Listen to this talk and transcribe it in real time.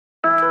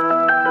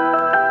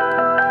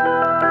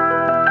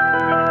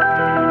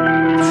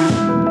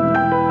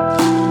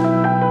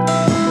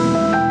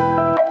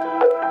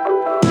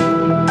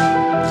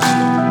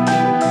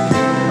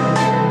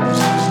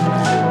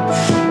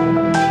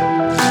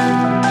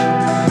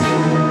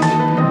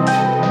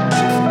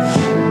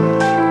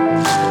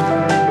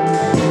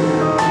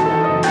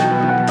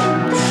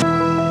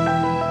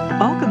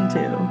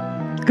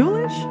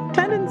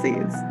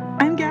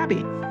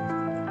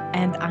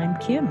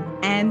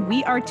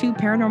two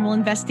paranormal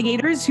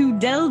investigators who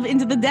delve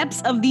into the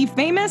depths of the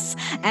famous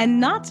and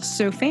not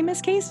so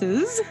famous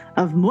cases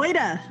of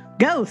Moida,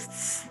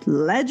 ghosts,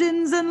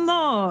 legends, and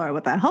lore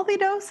with a healthy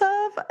dose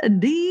of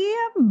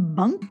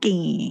debunking.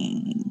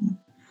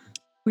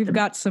 We've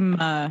got some,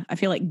 I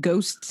feel like,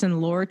 ghosts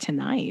and lore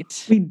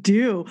tonight. We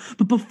do.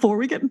 But before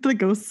we get into the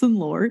ghosts and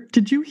lore,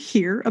 did you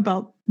hear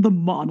about the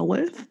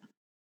monolith?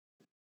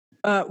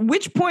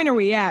 Which point are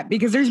we at?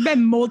 Because there's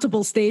been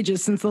multiple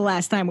stages since the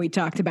last time we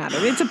talked about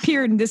it. It's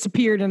appeared and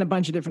disappeared in a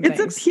bunch of different things.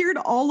 It's appeared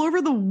all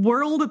over the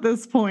world at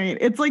this point.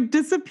 It's like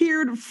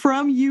disappeared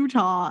from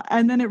Utah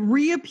and then it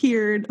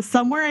reappeared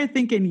somewhere, I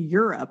think, in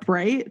Europe,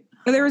 right?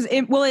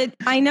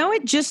 I know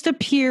it just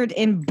appeared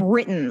in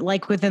Britain,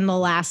 like within the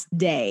last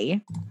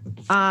day.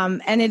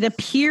 And it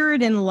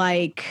appeared in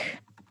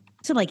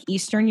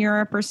Eastern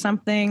Europe or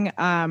something.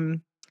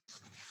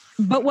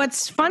 But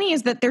what's funny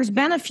is that there's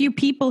been a few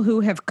people who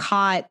have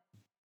caught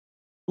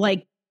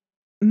like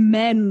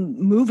men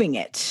moving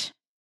it.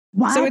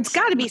 What? So it's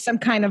got to be some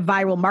kind of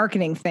viral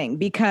marketing thing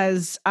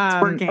because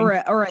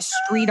or a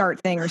street art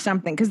thing or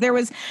something. Because there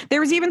was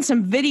even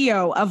some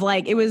video of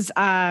it was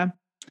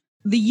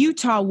the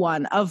Utah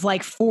one of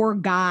 4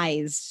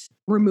 guys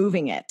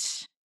removing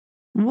it.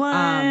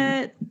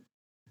 What?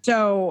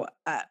 So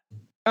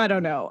I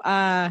don't know.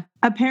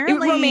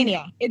 Apparently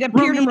Romania. It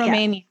appeared in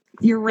Romania.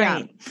 You're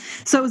right. Yeah.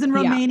 So it was in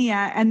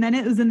Romania and then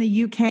it was in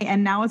the UK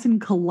and now it's in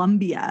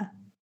Colombia.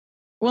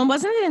 Well,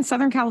 wasn't it in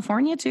Southern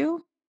California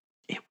too?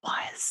 It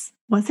was.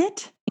 Was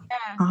it?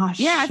 Yeah. Oh,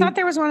 yeah, I thought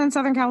there was one in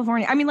Southern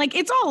California. I mean,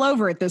 it's all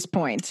over at this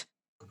point.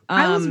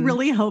 I was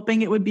really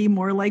hoping it would be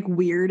more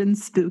weird and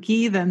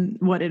spooky than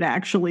what it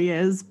actually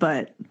is,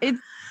 but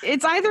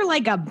it's either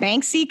like a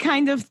Banksy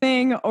kind of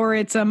thing or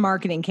it's a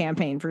marketing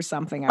campaign for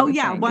something.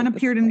 One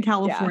appeared in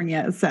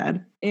California, it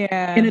said.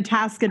 Yeah. In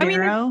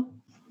Atascadero.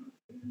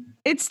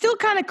 It's still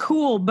kind of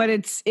cool, but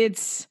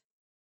it's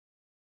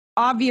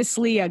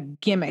obviously a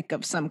gimmick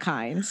of some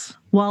kinds.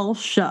 Well,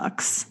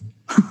 shucks.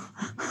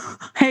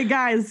 Hey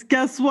guys,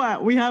 guess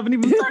what? We haven't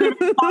even started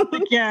the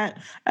topic yet,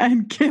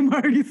 and Kim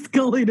already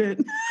scullied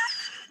it.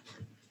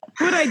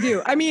 What'd I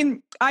do? I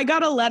mean, I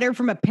got a letter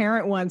from a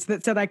parent once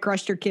that said I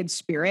crushed her kid's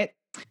spirit.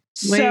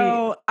 Wait,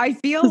 so I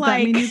feel does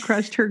that mean you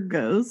crushed her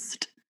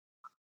ghost?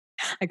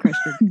 I crushed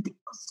her.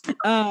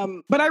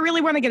 But I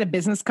really want to get a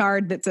business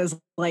card that says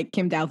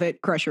Kim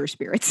Douthit, Crush Her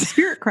Spirits.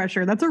 Spirit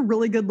Crusher. That's a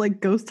really good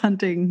ghost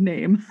hunting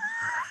name.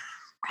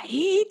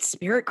 Right?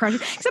 Spirit Crusher.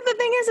 Except the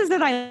thing is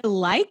that I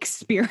like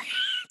spirits.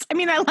 I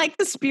mean, I like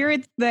the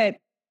spirits that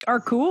are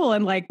cool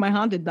and my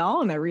haunted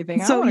doll and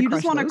everything. So you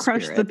just want to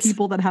crush the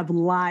people that have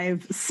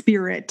live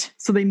spirit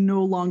so they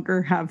no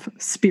longer have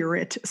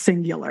spirit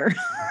singular.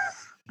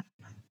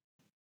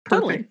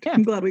 Totally. Perfect. Yeah.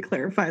 I'm glad we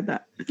clarified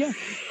that. Yeah.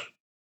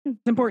 It's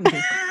important.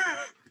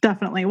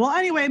 Definitely. Well,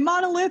 anyway,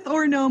 monolith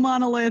or no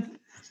monolith,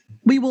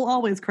 we will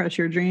always crush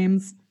your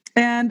dreams.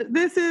 And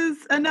this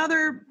is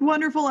another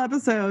wonderful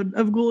episode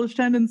of Ghoulish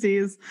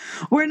Tendencies,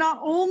 where not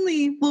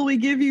only will we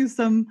give you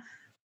some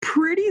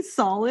pretty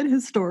solid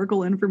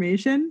historical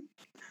information,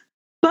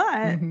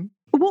 but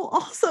we'll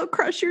also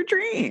crush your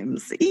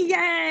dreams.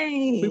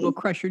 Yay! We will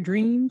crush your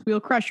dreams. We will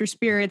crush your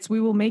spirits. We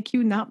will make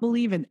you not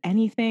believe in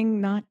anything,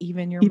 not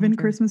even your even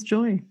Christmas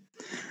joy.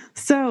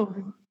 So,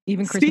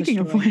 even Christmas speaking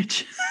joy. of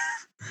which,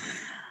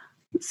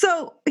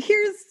 so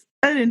here's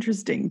an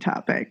interesting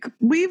topic.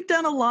 We've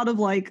done a lot of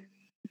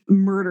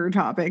murder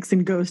topics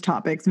and ghost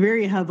topics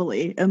very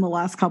heavily in the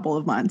last couple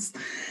of months.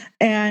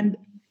 And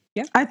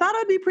I thought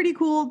it'd be pretty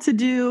cool to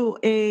do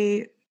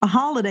a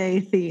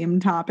holiday theme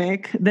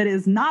topic that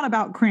is not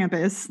about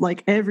Krampus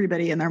like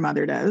everybody and their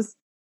mother does.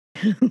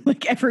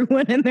 Like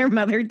everyone and their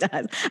mother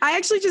does. I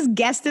actually just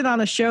guessed it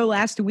on a show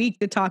last week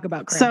to talk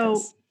about Krampus.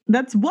 So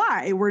that's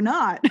why we're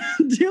not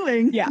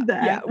doing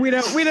that.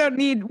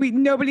 Yeah,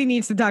 nobody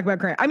needs to talk about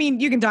Krampus. I mean,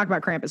 you can talk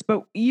about Krampus,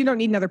 but you don't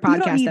need another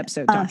podcast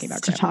episode talking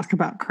about Krampus. To talk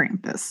about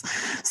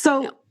Krampus.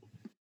 So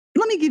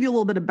let me give you a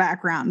little bit of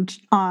background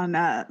on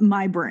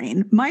my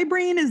brain. My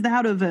brain is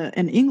that of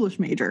an English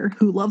major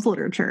who loves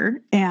literature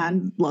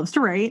and loves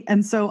to write.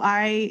 And so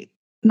I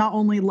not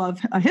only love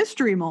a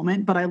history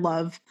moment, but I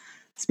love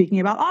speaking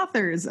about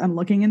authors and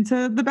looking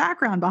into the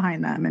background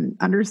behind them and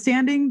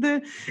understanding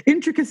the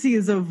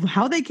intricacies of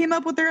how they came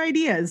up with their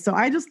ideas. So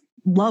I just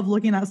love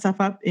looking that stuff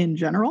up in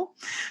general.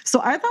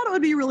 So I thought it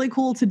would be really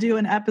cool to do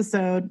an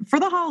episode for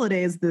the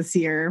holidays this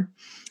year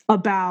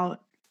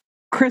about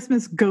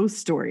Christmas ghost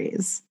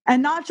stories,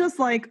 and not just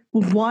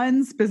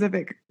one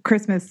specific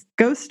Christmas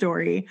ghost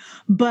story,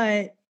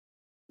 but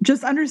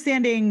just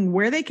understanding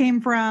where they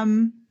came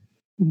from,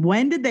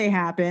 when did they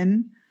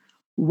happen,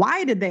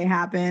 why did they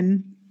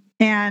happen,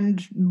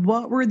 and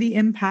what were the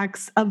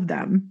impacts of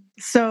them.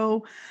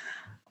 So,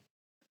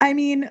 I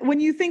mean,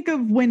 when you think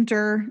of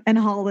winter and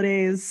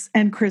holidays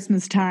and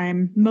Christmas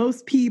time,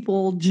 most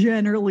people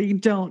generally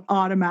don't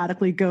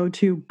automatically go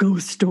to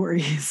ghost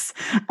stories.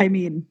 I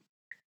mean,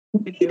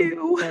 we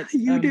do.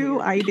 You do.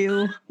 I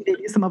do.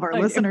 Maybe some of our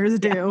listeners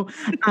do.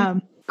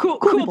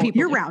 Cool people.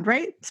 Year round,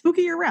 right?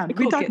 Spooky year round.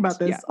 We talk about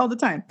this all the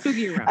time. Spooky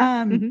year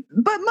round.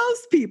 But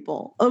most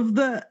people of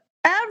the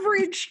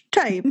average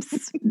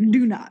types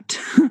do not.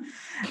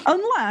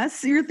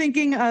 Unless you're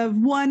thinking of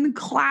one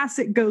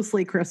classic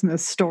ghostly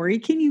Christmas story.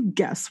 Can you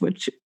guess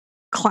which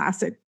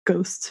classic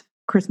ghost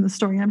Christmas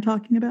story I'm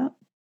talking about?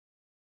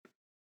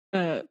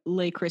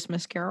 Lay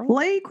Christmas Carol.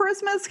 Lay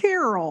Christmas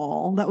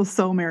Carol. That was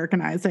so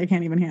Americanized, I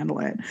can't even handle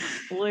it.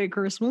 Lay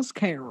Christmas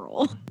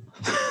Carol.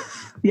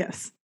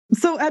 Yes.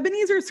 So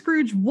Ebenezer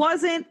Scrooge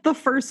wasn't the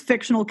first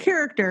fictional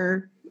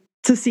character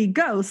to see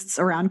ghosts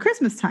around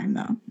Christmas time,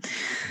 though.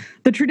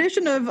 The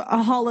tradition of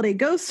a holiday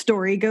ghost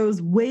story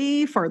goes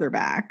way farther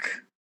back,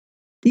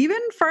 even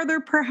farther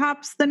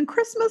perhaps than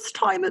Christmas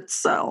time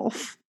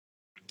itself.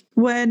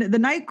 When the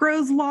night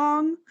grows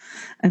long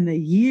and the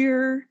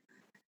year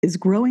is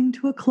growing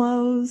to a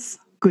close,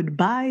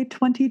 goodbye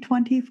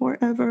 2020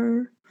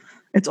 forever.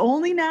 It's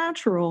only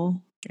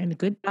natural. And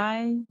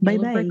goodbye,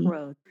 bye-bye. Brick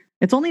Road.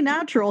 It's only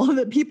natural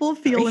that people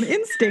feel an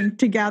instinct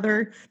to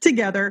gather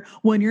together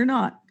when you're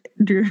not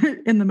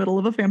in the middle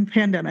of a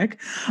pandemic.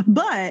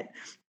 But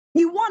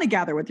you want to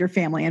gather with your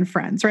family and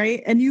friends,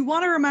 right? And you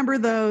want to remember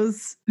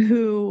those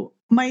who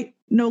might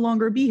no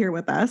longer be here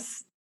with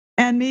us.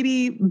 And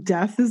maybe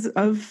death is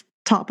of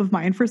top of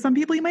mind for some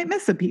people. You might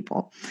miss some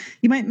people.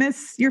 You might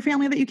miss your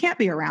family that you can't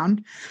be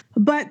around.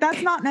 But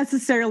that's not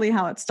necessarily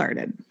how it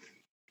started.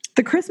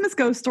 The Christmas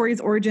ghost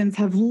stories' origins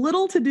have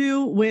little to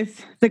do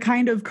with the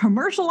kind of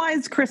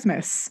commercialized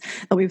Christmas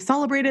that we've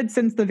celebrated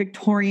since the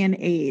Victorian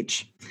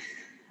age.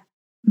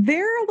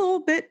 They're a little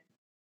bit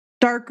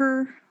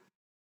darker,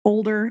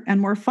 older,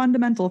 and more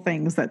fundamental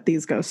things that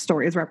these ghost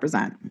stories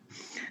represent.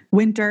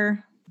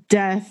 Winter,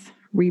 death,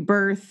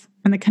 rebirth,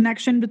 and the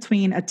connection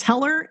between a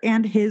teller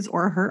and his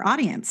or her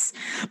audience.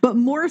 But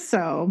more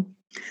so,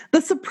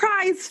 the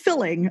surprise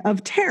filling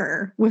of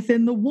terror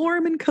within the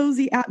warm and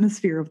cozy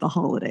atmosphere of the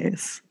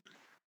holidays.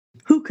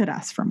 Who could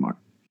ask for more?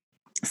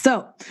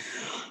 So,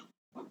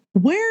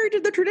 where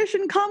did the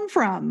tradition come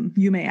from,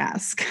 you may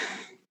ask?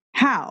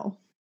 How?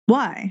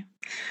 Why?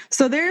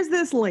 So there's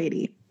this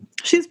lady.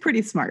 She's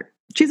pretty smart.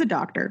 She's a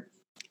doctor.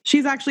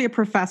 She's actually a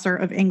professor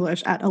of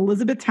English at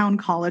Elizabethtown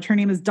College. Her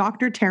name is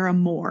Dr. Tara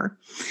Moore.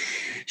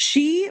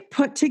 She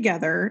put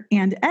together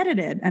and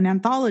edited an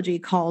anthology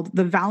called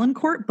The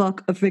Valancourt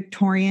Book of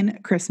Victorian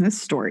Christmas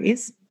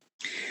Stories.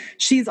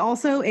 She's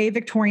also a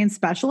Victorian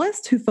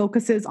specialist who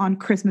focuses on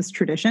Christmas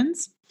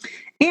traditions.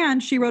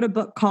 And she wrote a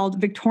book called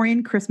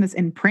Victorian Christmas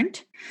in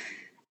Print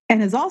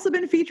and has also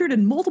been featured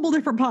in multiple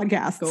different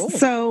podcasts. Cool.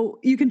 So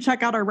you can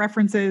check out our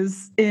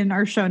references in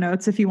our show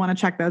notes if you want to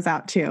check those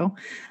out too.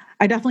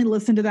 I definitely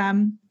listened to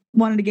them,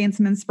 wanted to gain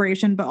some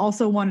inspiration, but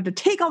also wanted to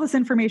take all this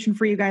information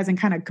for you guys and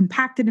kind of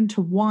compact it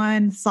into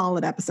one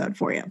solid episode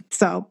for you.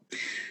 So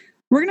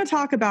we're going to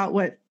talk about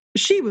what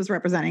she was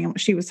representing and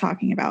what she was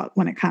talking about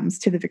when it comes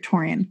to the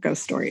Victorian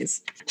ghost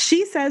stories.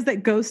 She says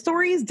that ghost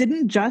stories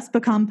didn't just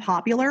become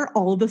popular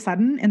all of a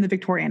sudden in the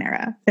Victorian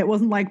era. It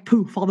wasn't like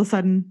poof, all of a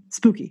sudden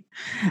spooky.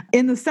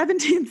 In the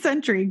 17th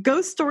century,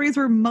 ghost stories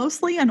were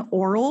mostly an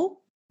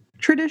oral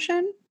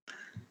tradition.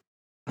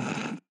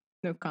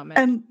 No comment.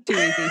 And too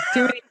easy.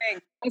 Too many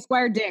things.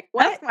 Esquire Dick.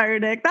 What? Esquire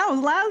Dick. That was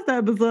last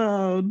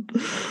episode.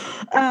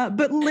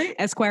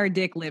 Esquire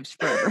Dick lives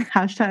forever.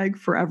 Hashtag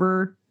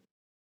forever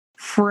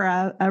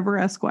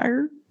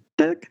Esquire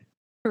Dick.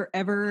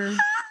 Forever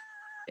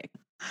Dick.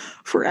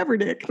 Forever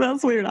Dick.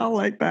 That's weird. I don't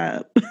like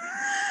that.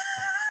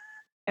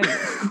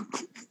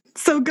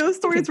 So ghost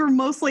stories were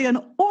mostly an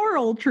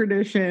oral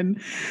tradition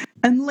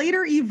and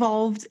later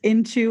evolved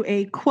into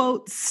a,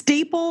 quote,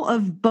 staple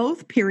of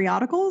both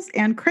periodicals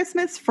and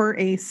Christmas for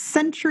a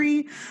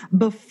century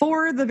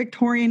before the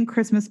Victorian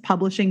Christmas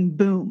publishing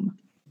boom,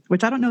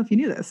 which I don't know if you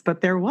knew this,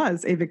 but there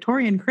was a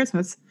Victorian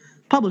Christmas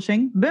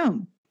publishing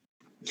boom.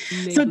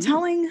 Maybe. So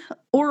telling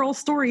oral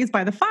stories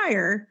by the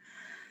fire,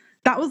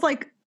 that was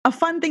like a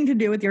fun thing to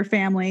do with your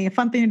family, a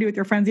fun thing to do with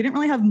your friends. You didn't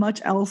really have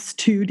much else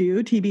to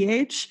do,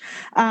 TBH.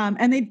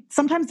 And they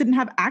sometimes didn't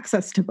have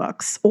access to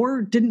books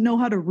or didn't know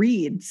how to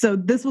read. So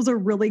this was a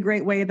really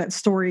great way that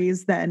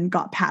stories then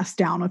got passed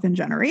down within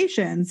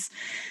generations.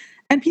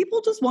 And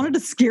people just wanted to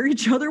scare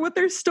each other with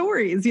their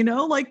stories, you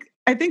know? Like,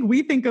 I think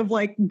we think of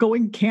like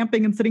going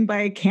camping and sitting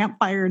by a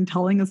campfire and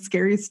telling a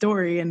scary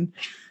story, and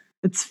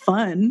it's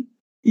fun.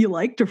 You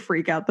like to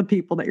freak out the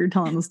people that you're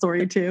telling the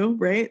story to,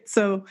 right?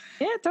 So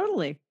yeah,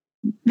 totally.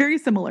 Very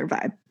similar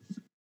vibe.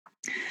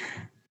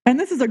 And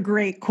this is a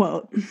great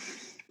quote.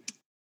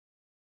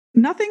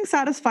 "Nothing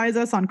satisfies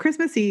us on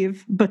Christmas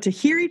Eve but to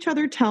hear each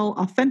other tell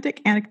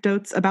authentic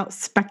anecdotes about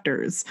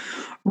specters,"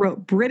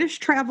 wrote British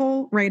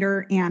travel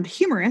writer and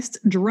humorist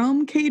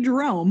Jerome K.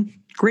 Jerome.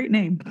 Great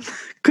name.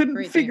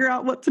 Couldn't figure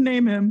out what to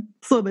name him,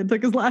 so they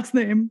took his last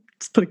name,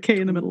 just put a K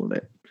in the middle of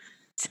it.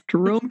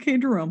 Jerome K.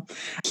 Jerome.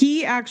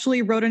 He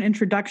actually wrote an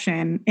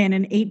introduction in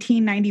an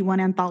 1891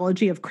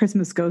 anthology of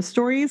Christmas ghost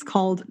stories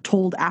called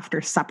Told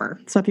After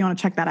Supper. So if you want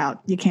to check that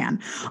out, you can.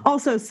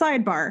 Also,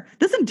 sidebar,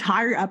 this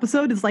entire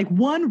episode is like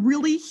one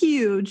really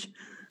huge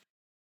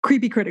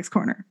Creepy Critics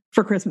Corner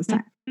for Christmas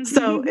time.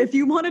 So if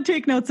you want to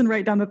take notes and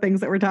write down the things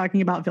that we're talking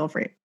about, feel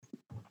free.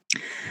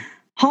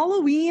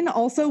 Halloween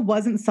also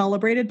wasn't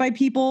celebrated by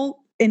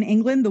people in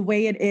England the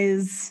way it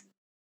is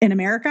in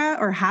America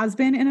or has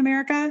been in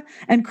America.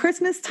 And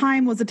Christmas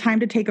time was a time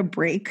to take a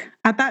break.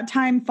 At that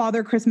time,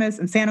 Father Christmas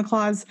and Santa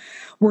Claus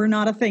were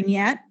not a thing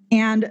yet.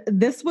 And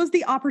this was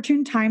the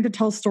opportune time to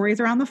tell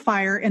stories around the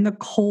fire in the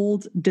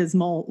cold,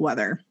 dismal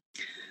weather.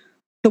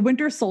 The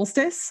winter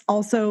solstice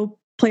also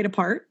played a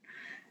part.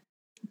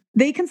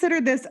 They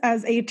considered this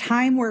as a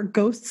time where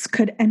ghosts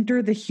could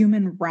enter the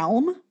human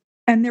realm.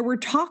 And there were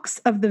talks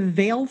of the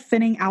veil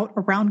thinning out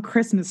around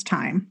Christmas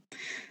time.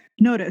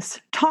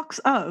 Notice, talks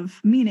of,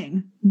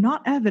 meaning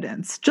not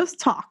evidence, just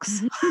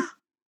talks.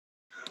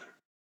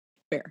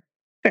 Fair.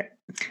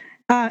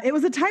 It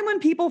was a time when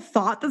people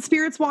thought that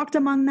spirits walked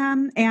among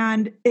them,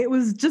 and it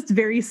was just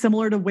very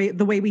similar to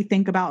the way we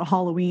think about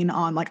Halloween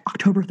on like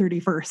October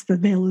 31st. The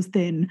veil is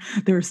thin.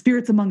 There are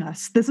spirits among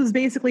us. This is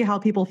basically how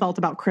people felt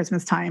about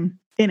Christmas time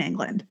in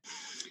England.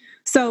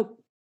 So,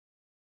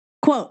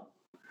 quote,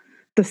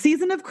 "The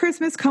season of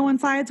Christmas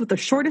coincides with the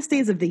shortest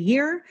days of the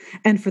year,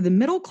 and for the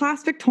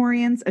middle-class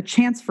Victorians, a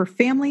chance for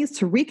families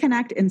to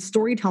reconnect in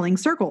storytelling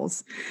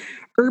circles.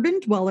 Urban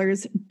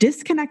dwellers,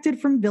 disconnected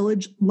from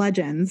village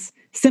legends,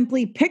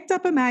 simply picked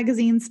up a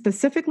magazine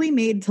specifically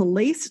made to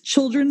lace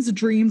children's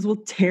dreams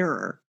with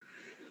terror.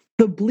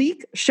 The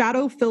bleak,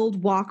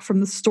 shadow-filled walk from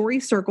the story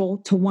circle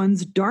to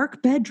one's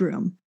dark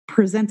bedroom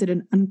presented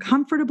an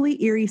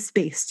uncomfortably eerie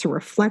space to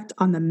reflect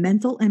on the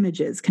mental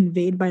images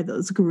conveyed by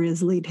those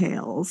grisly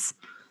tales."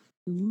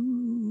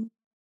 Ooh.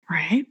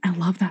 Right? I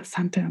love that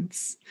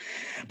sentence.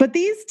 But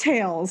these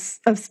tales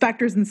of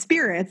specters and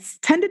spirits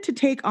tended to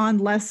take on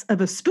less of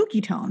a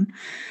spooky tone.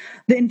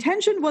 The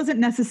intention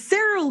wasn't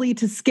necessarily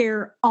to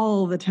scare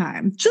all the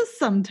time, just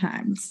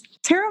sometimes.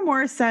 Tara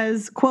Moore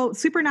says, quote,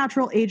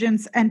 "Supernatural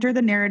agents enter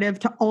the narrative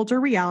to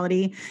alter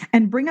reality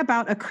and bring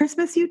about a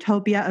Christmas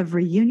utopia of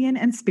reunion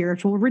and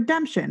spiritual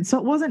redemption." So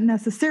it wasn't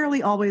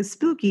necessarily always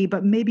spooky,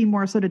 but maybe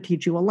more so to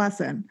teach you a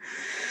lesson.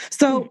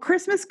 So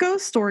Christmas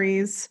ghost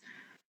stories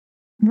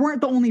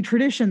weren't the only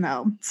tradition,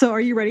 though. So are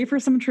you ready for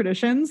some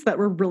traditions that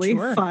were really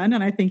fun?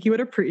 And I think you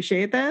would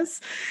appreciate this.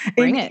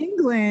 In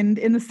England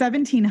in the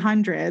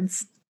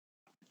 1700s,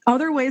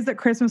 other ways that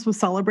Christmas was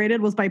celebrated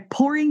was by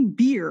pouring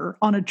beer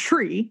on a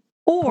tree.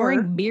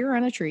 Pouring beer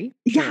on a tree?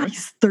 Yeah,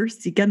 he's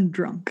thirsty. Get him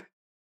drunk.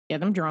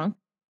 Get him drunk.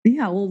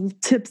 Yeah, a little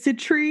tipsy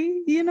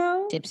tree, you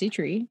know? Tipsy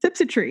tree.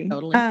 Tipsy tree.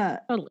 Totally.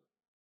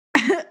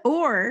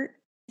 Or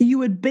you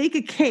would bake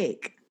a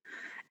cake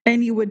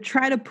and you would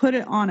try to put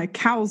it on a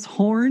cow's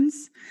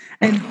horns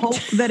and hope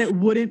that it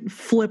wouldn't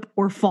flip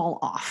or fall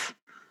off.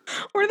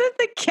 Or that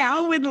the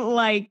cow wouldn't,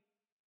 like,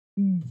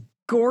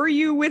 gore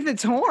you with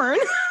its horn.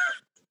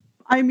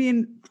 I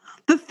mean,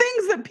 the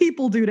things that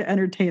people do to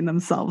entertain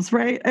themselves,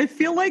 right? I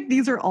feel like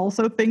these are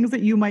also things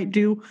that you might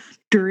do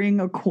during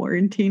a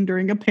quarantine,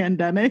 during a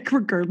pandemic,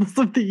 regardless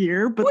of the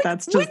year, but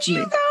that's just would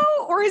you,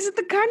 though? Or is it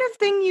the kind of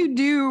thing you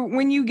do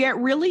when you get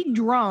really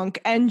drunk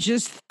and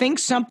just think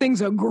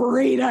something's a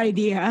great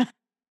idea?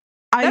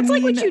 That's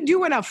like what you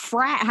do in a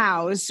frat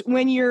house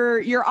when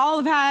you're all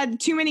have had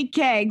too many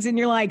kegs and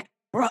you're like,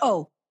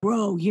 bro,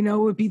 you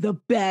know, it would be the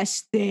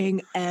best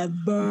thing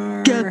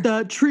ever. Get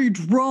that tree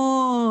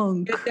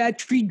drunk. Get that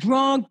tree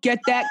drunk. Get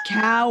that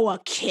cow a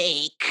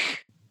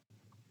cake.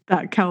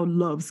 That cow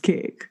loves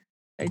cake.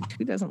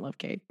 Who doesn't love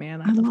cake,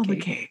 man? I love a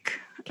cake.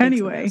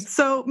 Anyway,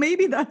 so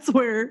maybe that's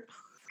where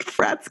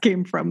frats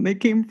came from. They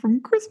came from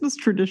Christmas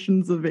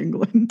traditions of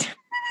England.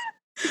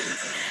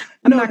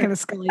 I'm not going to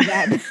Scully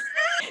that.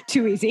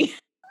 Too easy.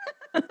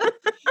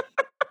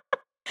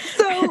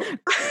 So,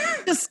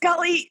 the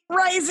Scully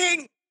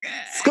rising.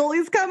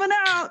 Scully's coming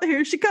out.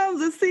 Here she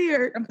comes. I see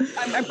her.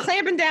 I'm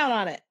clamping down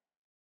on it.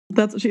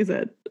 That's what she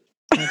said.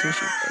 That's what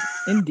she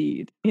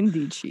did.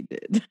 Indeed she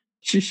did.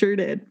 She sure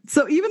did.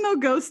 So even though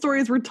ghost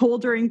stories were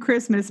told during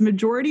Christmas,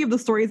 majority of the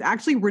stories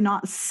actually were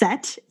not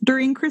set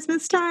during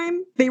Christmas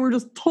time. They were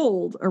just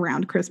told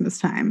around Christmas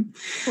time.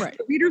 Right.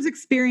 The reader's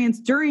experience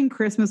during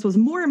Christmas was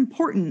more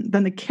important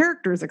than the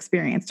character's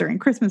experience during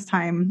Christmas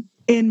time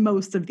in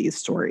most of these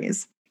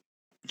stories.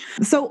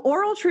 So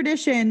oral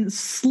tradition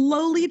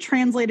slowly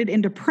translated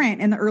into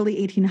print in the early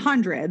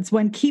 1800s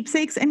when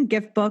keepsakes and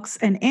gift books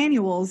and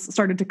annuals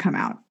started to come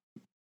out.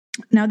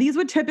 Now, these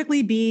would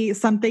typically be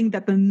something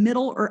that the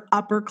middle or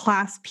upper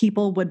class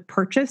people would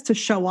purchase to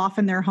show off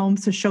in their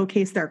homes to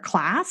showcase their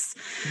class.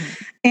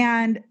 Mm-hmm.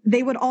 And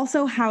they would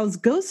also house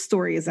ghost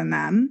stories in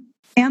them.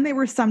 And they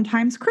were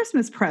sometimes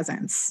Christmas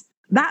presents.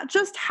 That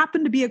just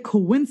happened to be a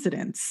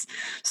coincidence.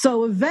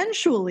 So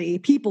eventually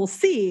people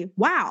see,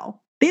 wow,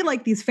 they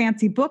like these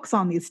fancy books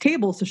on these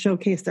tables to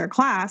showcase their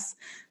class.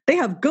 They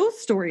have ghost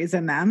stories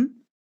in them.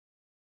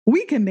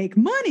 We can make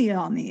money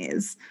on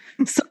these.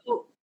 So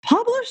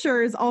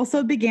publishers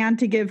also began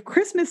to give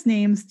Christmas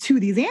names to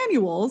these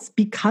annuals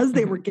because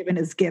they were given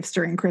as gifts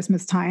during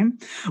Christmas time,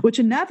 which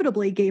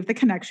inevitably gave the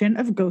connection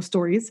of ghost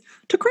stories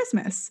to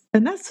Christmas.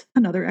 And that's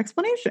another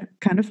explanation.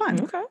 Kind of fun.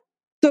 Okay.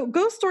 So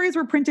ghost stories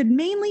were printed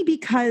mainly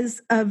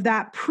because of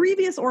that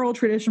previous oral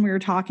tradition we were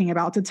talking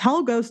about to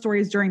tell ghost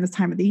stories during this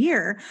time of the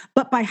year.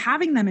 But by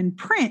having them in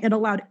print, it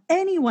allowed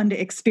anyone to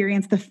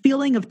experience the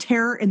feeling of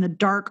terror in the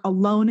dark,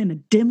 alone in a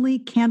dimly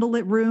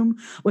candlelit room,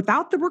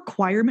 without the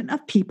requirement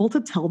of people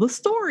to tell the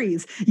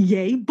stories.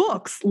 Yay,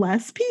 books,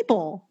 less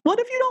people. What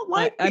if you don't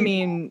like people? I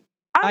mean,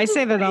 I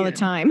say that all the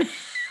time.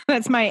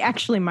 That's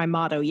actually my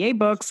motto. Yay,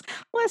 books,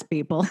 less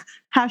people.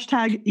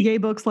 Hashtag yay,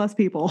 books, less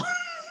people.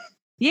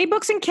 Yay,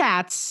 books and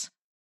cats,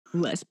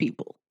 less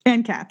people.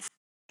 And cats.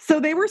 So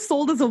they were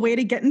sold as a way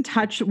to get in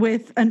touch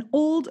with an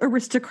old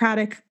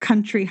aristocratic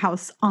country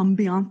house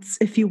ambiance,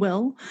 if you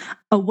will,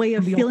 a way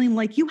of feeling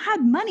like you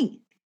had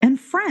money and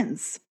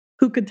friends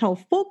who could tell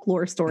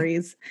folklore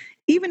stories,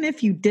 even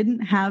if you didn't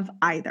have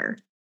either.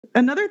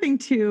 Another thing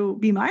to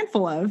be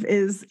mindful of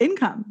is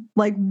income.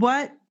 Like,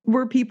 what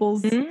were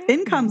people's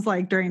incomes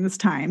like during this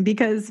time?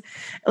 Because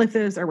if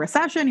there's a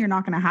recession, you're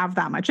not going to have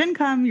that much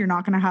income. You're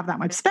not going to have that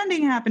much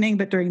spending happening.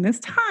 But during this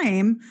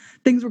time,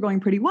 things were going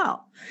pretty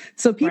well.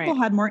 So people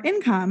had more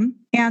income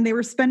and they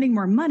were spending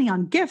more money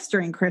on gifts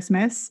during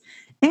Christmas.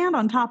 And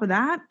on top of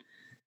that,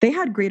 they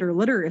had greater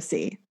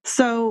literacy.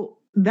 So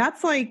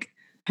that's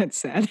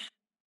sad.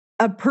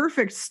 A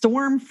perfect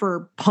storm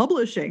for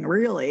publishing,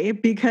 really,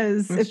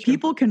 because That's if true.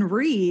 people can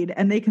read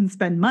and they can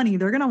spend money,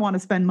 they're going to want to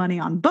spend money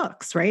on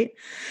books, right?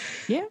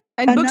 Yeah.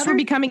 And books were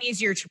becoming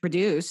easier to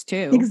produce,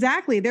 too.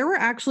 Exactly. There were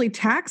actually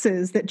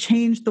taxes that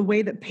changed the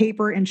way that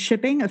paper and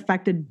shipping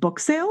affected book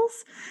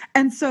sales.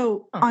 And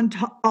so on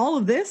all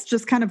of this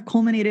just kind of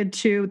culminated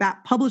to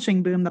that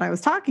publishing boom that I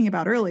was talking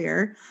about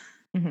earlier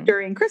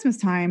during Christmas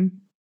time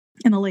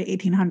in the late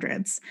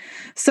 1800s.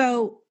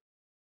 So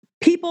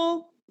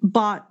people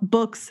bought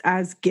books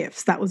as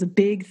gifts. That was a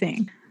big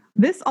thing.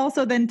 This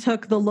also then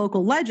took the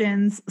local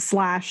legends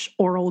 /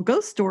 oral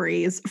ghost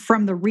stories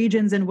from the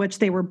regions in which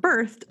they were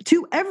birthed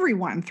to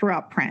everyone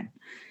throughout print.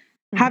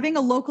 Having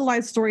a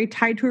localized story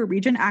tied to a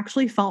region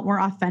actually felt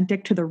more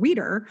authentic to the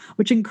reader,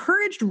 which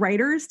encouraged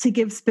writers to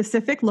give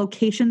specific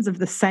locations of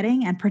the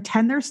setting and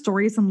pretend their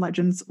stories and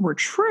legends were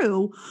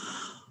true,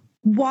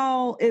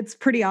 while it's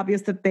pretty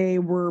obvious that they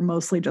were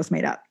mostly just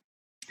made up.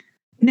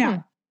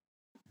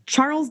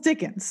 Charles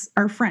Dickens,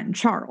 our friend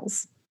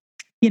Charles,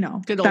 good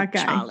old that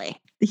guy. Charlie.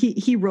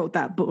 He wrote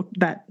that book,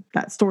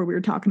 that story we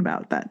were talking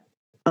about, that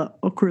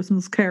A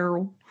Christmas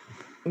Carol.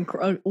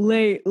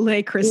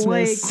 Lay Christmas.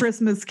 Lay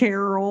Christmas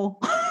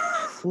Carol.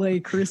 Lay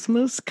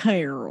Christmas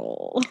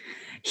Carol.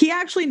 He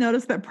actually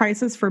noticed that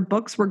prices for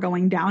books were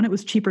going down. It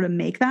was cheaper to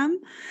make them.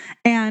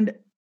 And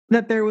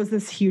that there was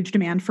this huge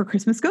demand for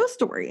Christmas ghost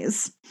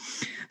stories.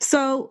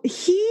 So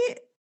he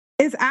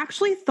is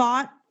actually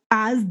thought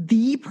as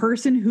the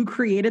person who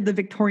created the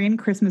Victorian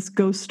Christmas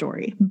ghost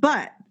story.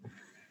 But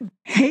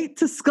hate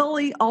to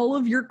sully all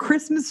of your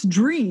Christmas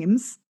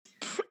dreams,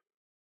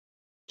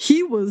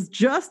 he was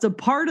just a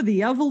part of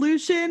the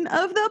evolution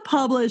of the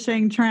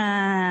publishing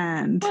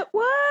trend.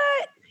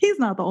 What? He's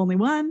not the only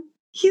one.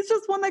 He's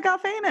just one that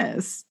got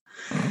famous.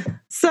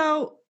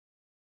 So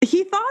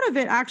he thought of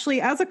it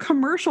actually as a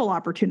commercial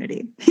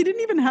opportunity. He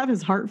didn't even have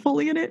his heart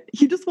fully in it.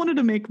 He just wanted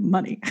to make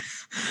money.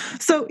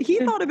 So he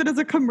thought of it as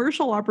a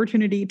commercial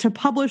opportunity to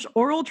publish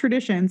oral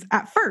traditions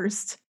at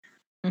first.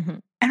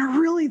 And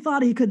really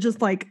thought he could just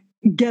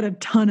get a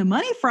ton of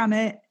money from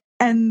it.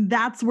 And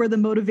that's where the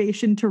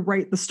motivation to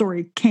write the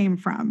story came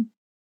from.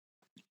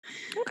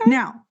 Okay.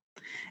 Now,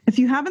 if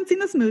you haven't seen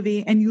this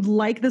movie and you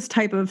like this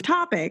type of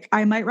topic,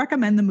 I might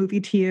recommend the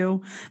movie to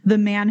you, The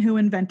Man Who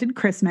Invented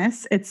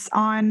Christmas. It's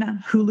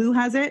on Hulu,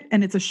 has it,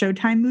 and it's a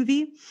Showtime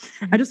movie.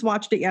 I just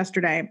watched it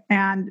yesterday,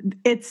 and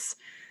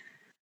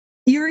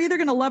you're either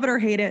going to love it or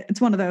hate it.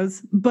 It's one of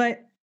those.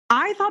 But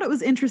I thought it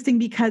was interesting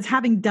because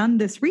having done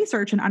this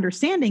research and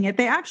understanding it,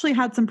 they actually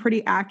had some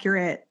pretty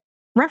accurate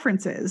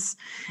references.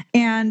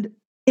 And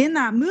in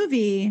that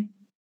movie,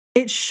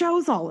 it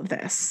shows all of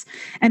this,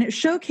 and it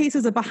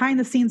showcases a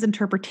behind-the-scenes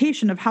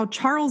interpretation of how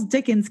Charles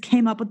Dickens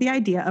came up with the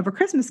idea of A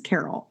Christmas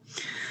Carol.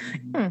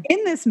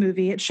 In this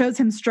movie, it shows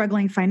him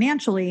struggling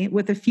financially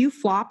with a few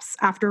flops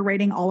after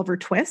writing Oliver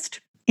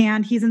Twist,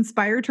 and he's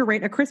inspired to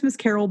write A Christmas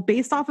Carol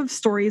based off of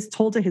stories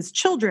told to his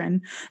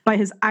children by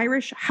his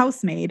Irish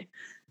housemaid.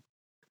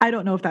 I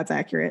don't know if that's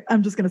accurate.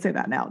 I'm just going to say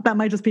that now. That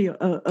might just be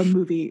a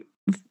movie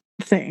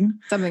thing.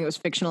 Something that was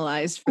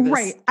fictionalized for this.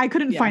 Right. I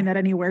couldn't find that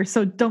anywhere,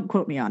 so don't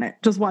quote me on it.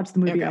 Just watch the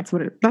movie.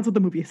 Okay. That's what the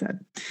movie said.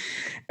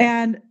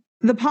 And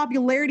the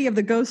popularity of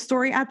the ghost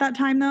story at that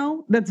time,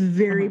 though, that's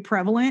very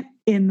prevalent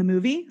in the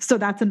movie. So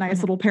that's a nice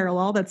little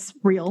parallel that's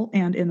real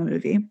and in the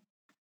movie.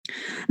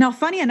 Now,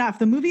 funny enough,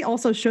 the movie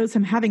also shows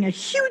him having a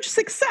huge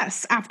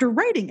success after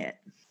writing it.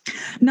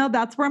 Now,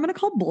 that's where I'm going to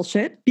call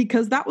bullshit,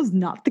 because that was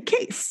not the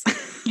case.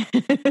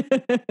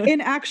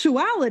 In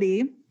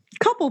actuality,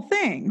 Couple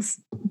things.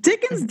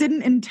 Dickens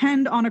didn't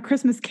intend on A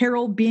Christmas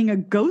Carol being a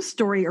ghost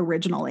story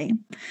originally.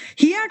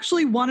 He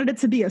actually wanted it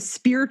to be a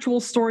spiritual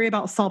story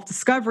about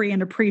self-discovery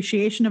and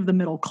appreciation of the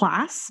middle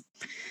class.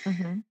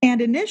 Mm-hmm.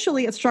 And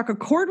initially, it struck a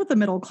chord with the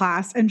middle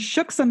class and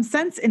shook some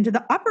sense into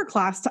the upper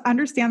class to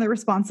understand their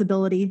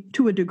responsibility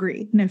to a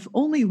degree. And if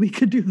only we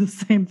could do the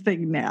same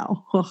thing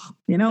now. Ugh,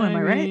 am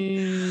I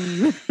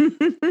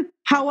right?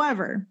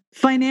 However,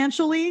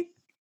 financially,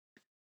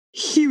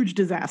 huge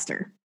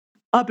disaster.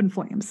 Up in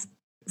flames.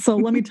 So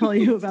let me tell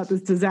you about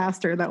this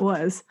disaster that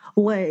was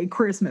Les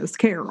Christmas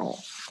Carol.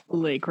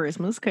 Les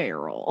Christmas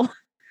Carol.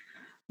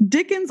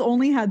 Dickens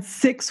only had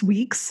 6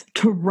 weeks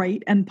to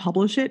write and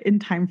publish it in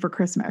time for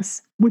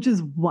Christmas, which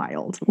is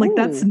wild. Like,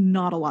 that's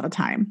not a lot of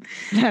time.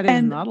 That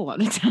is not a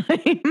lot of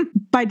time.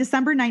 By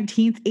December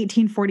 19th,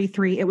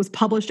 1843, it was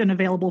published and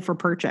available for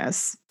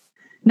purchase.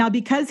 Now,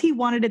 because he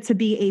wanted it to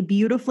be a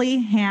beautifully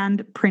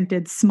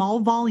hand-printed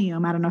small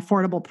volume at an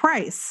affordable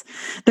price,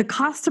 the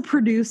cost to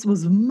produce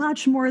was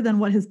much more than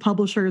what his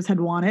publishers had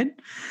wanted.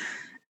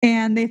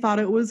 And they thought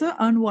it was an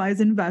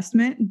unwise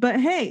investment. But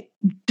hey,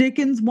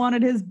 Dickens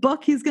wanted his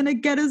book. He's going to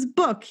get his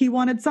book. He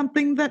wanted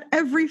something that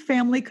every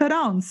family could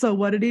own. So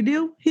what did he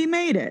do? He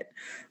made it.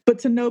 But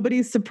to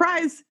nobody's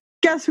surprise,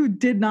 guess who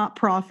did not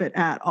profit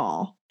at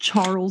all?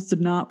 Charles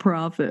did not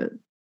profit.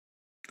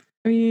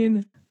 I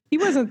mean, he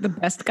wasn't the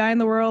best guy in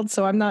the world,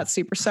 so I'm not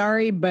super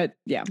sorry, but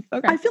yeah.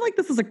 Okay. I feel like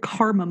this is a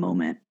karma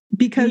moment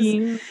because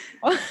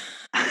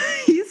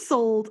he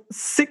sold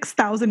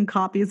 6,000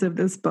 copies of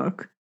this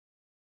book.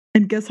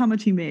 And guess how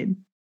much he made?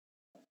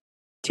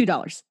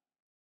 $2.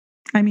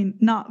 I mean,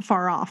 not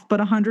far off, but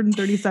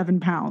 137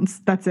 pounds.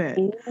 That's it.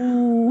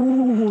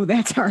 Ooh,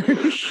 that's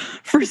harsh.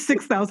 For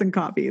 6,000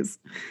 copies.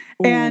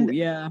 Ooh, and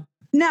yeah.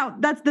 Now,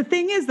 that's the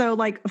thing is, though,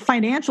 like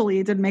financially,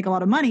 it didn't make a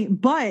lot of money,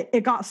 but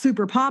it got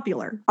super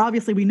popular.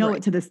 Obviously, we know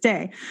it to this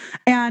day.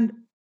 And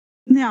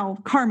now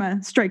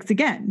karma strikes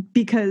again,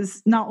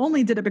 because not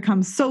only did it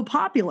become so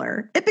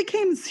popular, it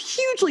became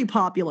hugely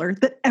popular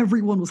that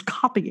everyone was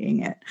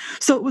copying it.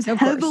 So it was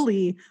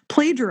heavily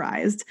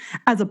plagiarized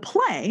as a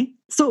play.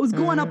 So it was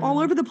going up all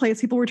over the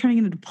place. People were turning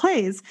it into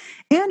plays.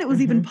 And it was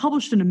even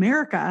published in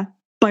America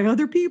by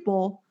other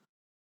people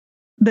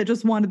that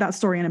just wanted that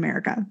story in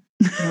America.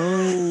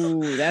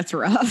 Oh, that's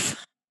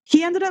rough.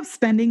 He ended up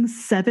spending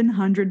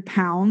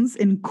 £700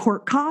 in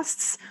court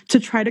costs to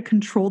try to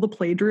control the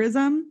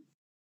plagiarism.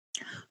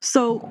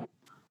 So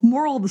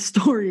moral of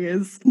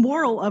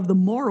the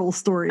moral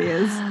story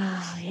is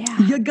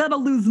you gotta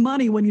lose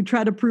money when you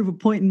try to prove a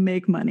point and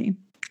make money.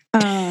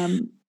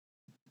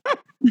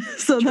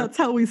 So that's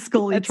how we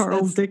scully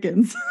Charles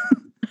Dickens.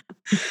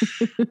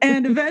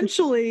 And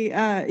eventually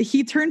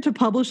he turned to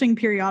publishing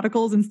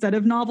periodicals instead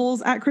of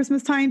novels at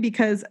Christmas time,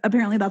 because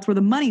apparently that's where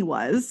the money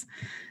was.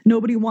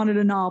 Nobody wanted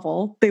a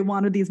novel. They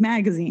wanted these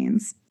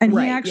magazines. And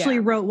he actually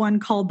wrote one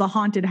called The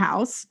Haunted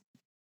House,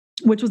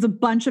 which was a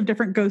bunch of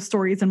different ghost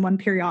stories in one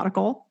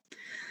periodical.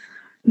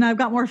 Now, I've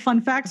got more fun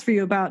facts for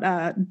you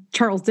about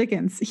Charles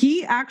Dickens.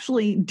 He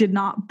actually did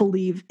not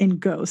believe in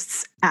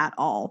ghosts at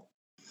all.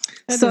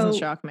 That doesn't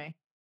shock me.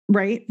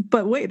 Right?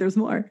 But wait, there's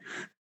more.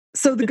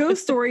 So the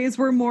ghost stories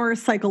were more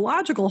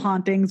psychological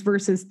hauntings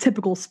versus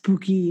typical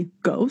spooky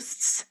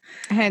ghosts.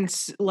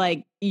 Hence,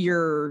 like,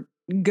 your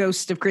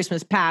ghost of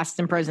Christmas past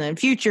and present and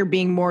future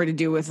being more to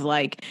do with,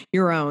 like,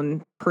 your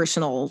own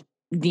personal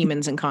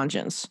demons and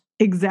conscience.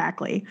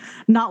 Exactly.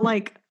 Not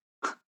like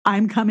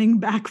I'm coming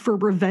back for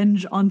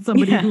revenge on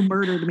somebody who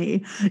murdered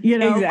me. You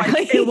know,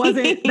 exactly.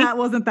 Like, that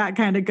wasn't that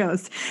kind of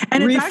ghost.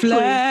 And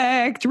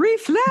reflect.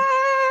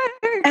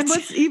 And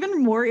what's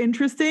even more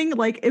interesting,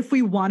 like, if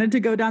we wanted to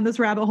go down this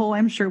rabbit hole,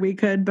 I'm sure we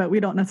could, but we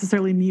don't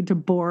necessarily need to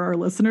bore our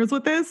listeners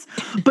with this.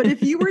 But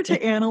if you were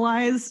to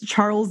analyze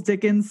Charles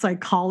Dickens'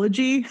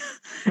 psychology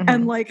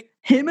and like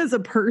him as a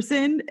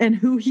person and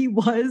who he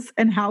was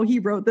and how he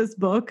wrote this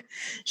book,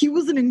 he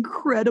was an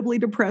incredibly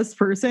depressed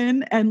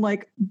person and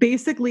like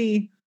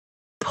basically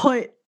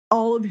put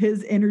all of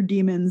his inner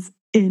demons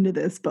into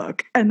this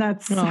book. And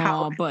that's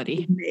how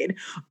buddy made.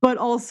 But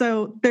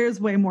also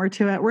there's way more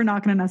to it. We're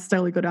not going to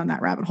necessarily go down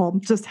that rabbit hole.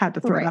 Just had to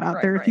throw that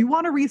out there. If you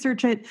want to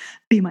research it,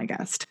 be my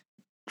guest.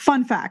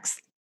 Fun facts.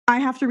 I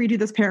have to read you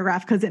this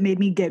paragraph because it made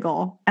me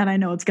giggle, and I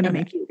know it's going to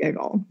make you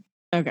giggle.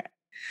 Okay.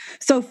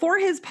 So for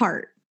his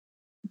part,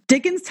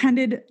 Dickens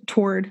tended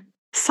toward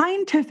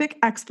scientific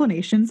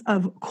explanations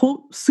of,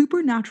 quote,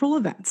 supernatural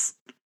events.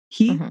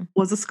 He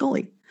was a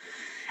Scully.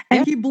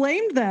 And he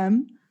blamed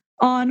them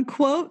on,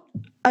 quote,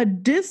 a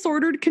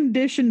disordered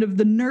condition of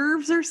the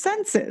nerves or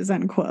senses,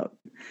 unquote.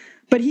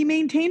 But he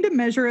maintained a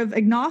measure of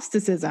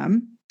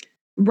agnosticism,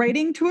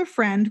 writing to a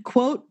friend,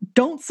 quote,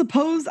 don't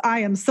suppose I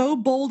am so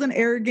bold and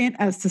arrogant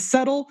as to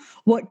settle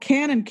what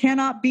can and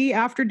cannot be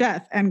after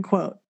death, end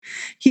quote.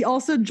 He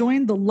also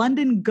joined the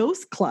London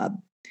Ghost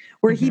Club,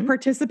 where he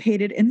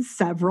participated in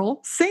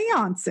several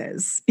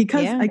seances.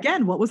 Because,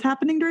 again, what was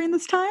happening during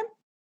this time?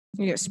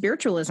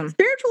 Spiritualism.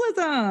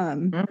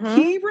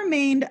 He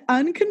remained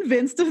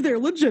unconvinced of their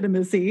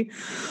legitimacy,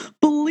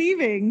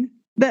 believing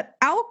that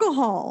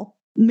alcohol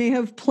may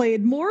have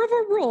played more of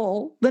a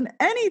role than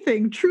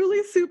anything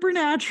truly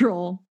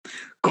supernatural.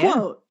 Yeah.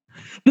 Quote,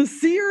 the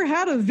seer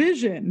had a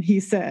vision, he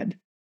said,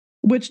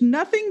 which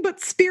nothing but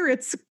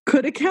spirits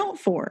could account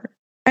for,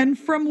 and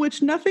from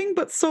which nothing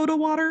but soda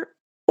water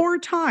or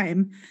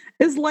time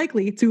is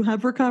likely to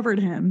have recovered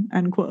him,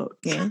 end quote.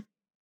 Yeah.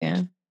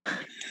 Yeah. I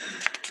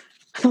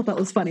thought that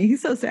was funny.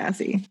 He's so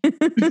sassy.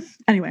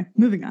 Anyway,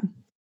 moving on.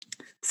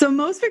 So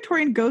most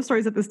Victorian ghost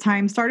stories at this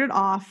time started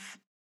off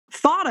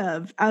thought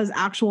of as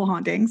actual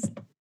hauntings,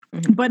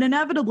 but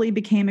inevitably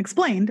became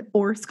explained,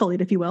 or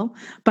scullied, if you will,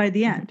 by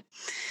the end.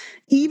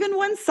 Even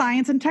when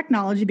science and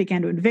technology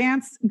began to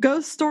advance,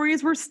 ghost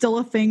stories were still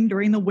a thing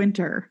during the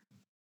winter.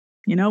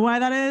 You know why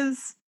that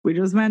is? We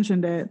just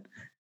mentioned it.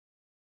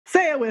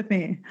 Say it with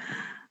me.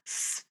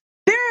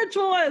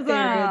 Spiritualism.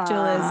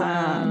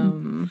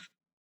 Spiritualism.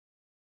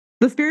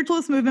 The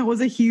spiritualist movement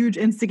was a huge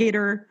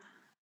instigator.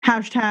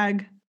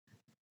 Hashtag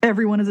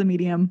everyone is a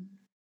medium.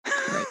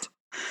 Right.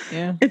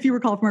 Yeah. If you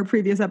recall from our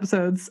previous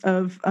episodes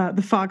of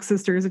the Fox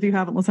sisters, if you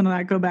haven't listened to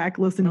that, go back,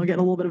 listen. You'll get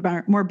a little bit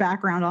of more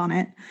background on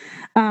it.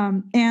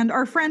 And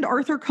our friend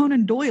Arthur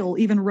Conan Doyle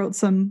even wrote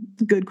some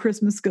good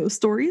Christmas ghost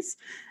stories.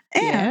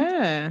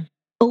 And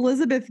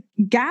Elizabeth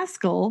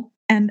Gaskell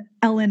and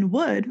Ellen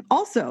Wood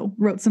also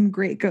wrote some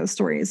great ghost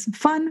stories.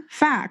 Fun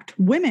fact,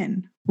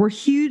 women were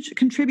huge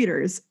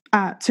contributors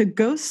to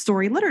ghost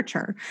story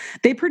literature.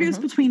 They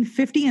produced between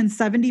 50 and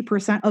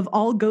 70% of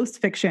all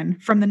ghost fiction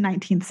from the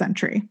 19th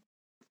century.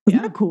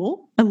 Isn't that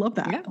cool? I love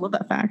that. Yeah. I love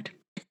that fact.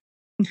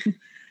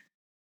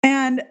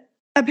 And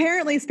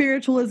apparently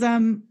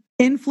spiritualism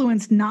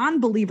influenced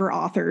non-believer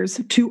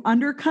authors to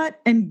undercut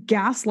and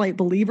gaslight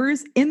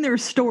believers in their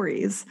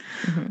stories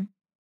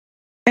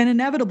and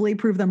inevitably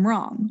prove them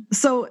wrong.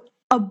 So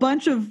a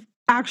bunch of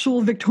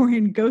actual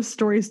Victorian ghost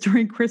stories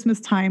during Christmas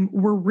time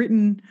were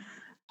written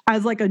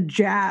as like a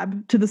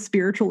jab to the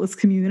spiritualist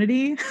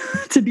community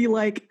to be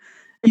like,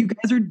 you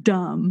guys are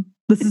dumb.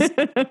 This is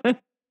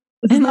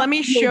and let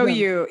me show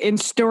you in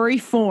story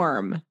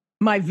form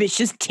my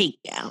vicious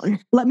takedown.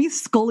 Let me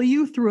scully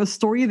you through a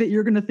story that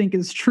you're going to think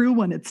is true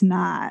when it's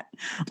not.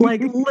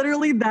 Like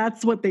literally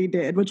that's what they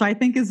did, which I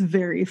think is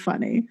very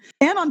funny.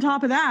 And on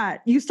top of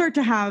that, you start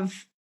to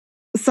have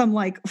some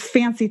like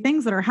fancy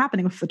things that are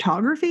happening with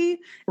photography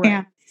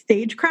and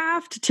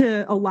stagecraft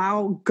to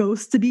allow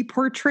ghosts to be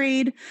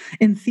portrayed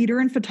in theater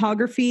and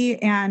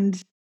photography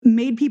and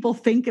made people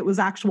think it was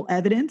actual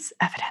evidence.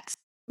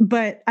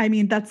 But I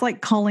mean, that's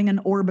like calling an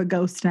orb a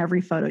ghost in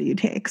every photo you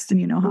take. And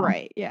you know how,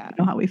 you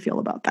know how we feel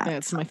about that.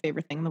 It's my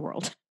favorite thing in the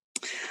world.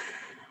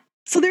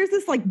 So there's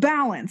this like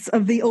balance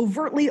of the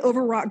overtly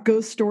overwrought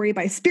ghost story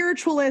by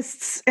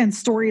spiritualists and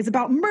stories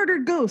about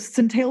murdered ghosts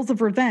and tales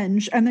of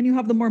revenge. And then you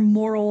have the more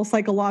moral,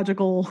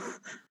 psychological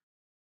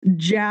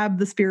jab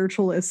the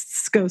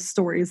spiritualists' ghost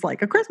stories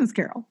like A Christmas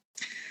Carol.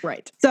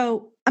 Right.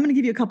 So I'm going to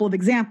give you a couple of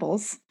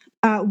examples.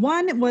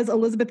 One was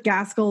Elizabeth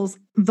Gaskell's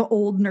The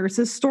Old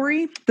Nurse's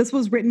Story. This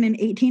was written in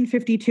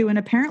 1852, and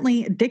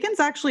apparently Dickens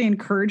actually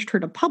encouraged her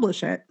to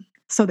publish it,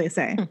 so they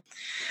say.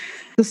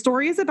 The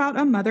story is about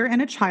a mother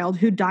and a child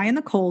who die in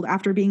the cold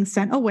after being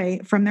sent away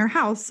from their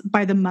house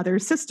by the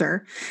mother's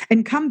sister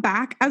and come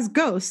back as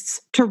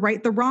ghosts to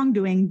right the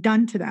wrongdoing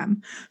done to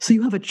them. So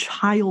you have a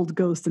child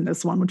ghost in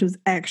this one, which is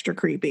extra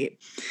creepy.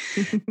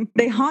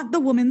 They haunt the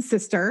woman's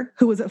sister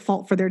who was at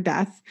fault for their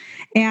death,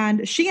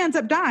 and she ends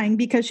up dying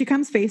because she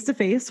comes face to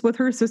face with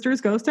her sister's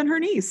ghost and her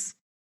niece.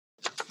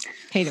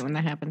 Hate it when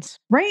that happens.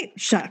 Right?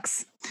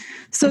 Shucks.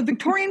 So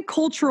Victorian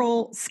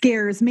cultural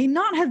scares may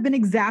not have been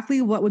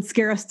exactly what would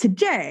scare us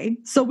today.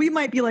 So we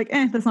might be like,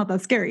 that's not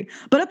that scary.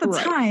 But at the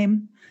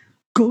time,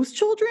 ghost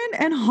children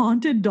and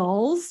haunted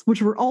dolls,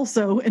 which were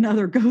also in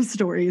other ghost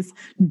stories,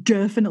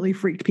 definitely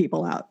freaked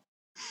people out.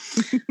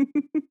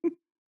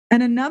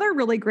 And another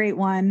really great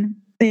one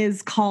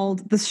is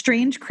called The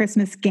Strange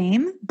Christmas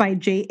Game by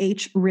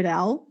J.H.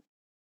 Riddell.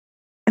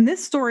 And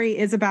this story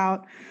is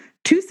about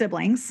two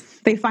siblings.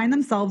 They find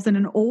themselves in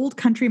an old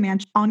country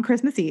mansion on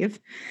Christmas Eve,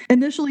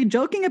 initially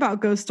joking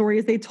about ghost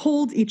stories they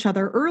told each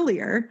other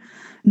earlier,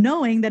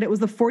 knowing that it was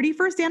the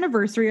 41st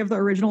anniversary of the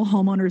original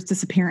homeowner's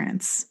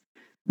disappearance.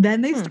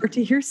 Then they start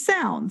to hear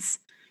sounds,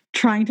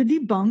 trying to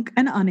debunk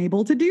and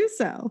unable to do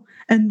so.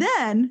 And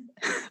then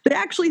they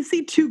actually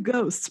see two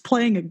ghosts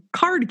playing a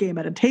card game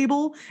at a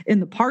table in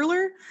the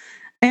parlor.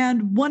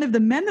 And one of the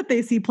men that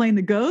they see playing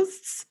the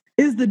ghosts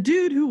is the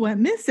dude who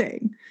went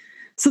missing.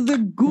 So the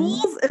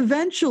ghouls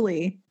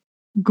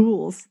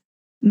ghouls,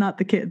 not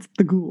the kids,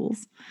 the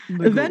ghouls,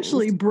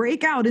 eventually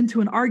break out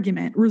into an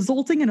argument,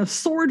 resulting in a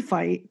sword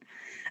fight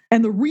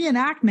and the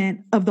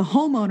reenactment of the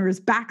homeowner's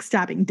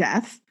backstabbing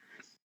death.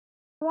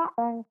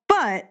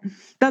 But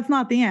that's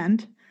not the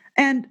end.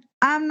 And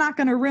I'm not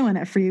going to ruin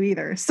it for you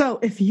either. So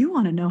if you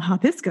want to know how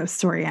this ghost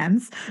story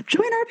ends,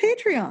 join our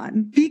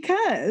Patreon,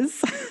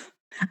 because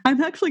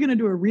I'm actually going to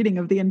do a reading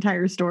of the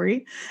entire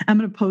story. I'm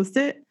going to post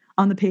it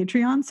on the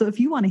Patreon. So if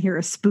you want to hear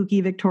a spooky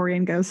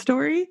Victorian ghost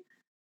story,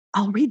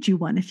 I'll read you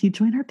one if you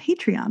join our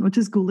Patreon, which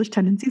is Ghoulish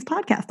Tendencies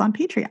Podcast on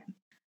Patreon.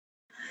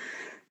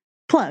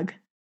 Plug.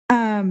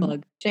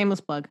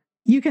 Shameless plug.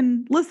 You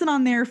can listen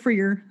on there for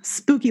your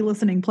spooky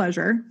listening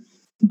pleasure.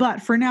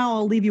 But for now,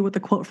 I'll leave you with a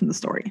quote from the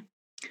story.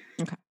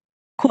 Okay.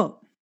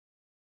 Quote,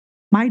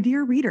 "My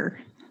dear reader,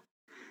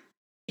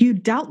 you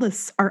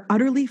doubtless are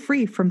utterly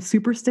free from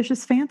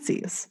superstitious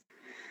fancies.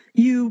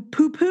 You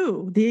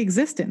poo-poo the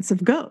existence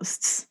of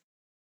ghosts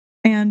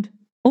and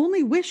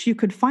only wish you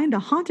could find a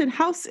haunted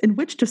house in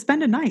which to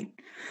spend a night,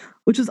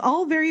 which is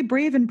all very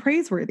brave and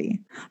praiseworthy.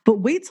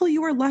 But wait till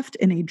you are left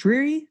in a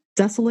dreary,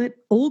 desolate,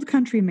 old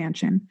country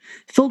mansion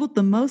filled with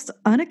the most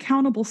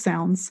unaccountable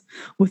sounds,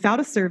 without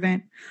a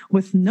servant,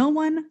 with no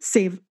one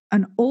save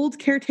an old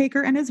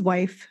caretaker and his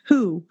wife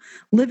who,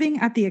 living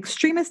at the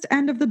extremest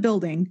end of the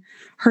building,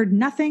 heard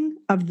nothing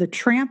of the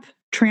tramp,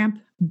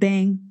 tramp,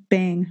 bang,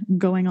 bang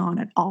going on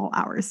at all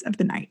hours of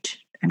the night."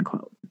 End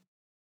quote.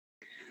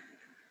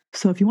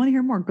 So if you want to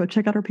hear more, go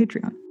check out our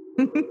Patreon.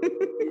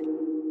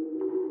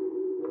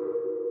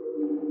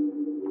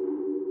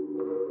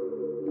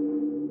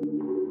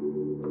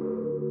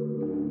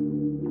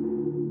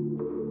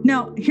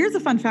 Now, here's a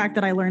fun fact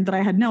that I learned that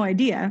I had no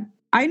idea.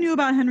 I knew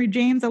about Henry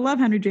James. I love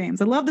Henry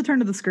James. I love The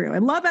Turn of the Screw. I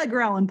love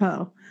Edgar Allan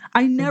Poe.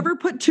 I never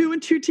put two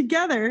and two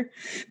together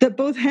that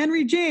both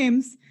Henry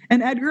James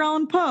and Edgar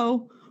Allan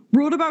Poe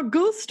wrote about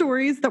ghost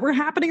stories that were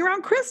happening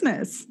around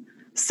Christmas.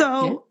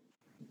 So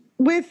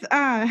with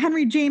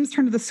Henry James'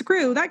 Turn of the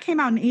Screw, that came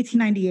out in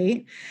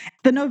 1898.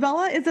 The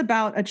novella is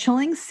about a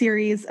chilling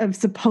series of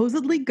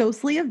supposedly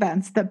ghostly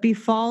events that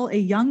befall a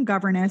young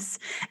governess,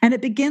 and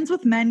it begins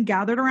with men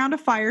gathered around a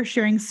fire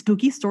sharing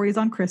spooky stories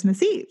on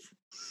Christmas Eve.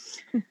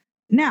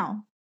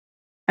 Now,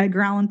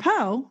 Edgar Allan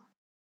Poe,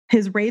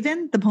 his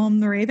Raven, the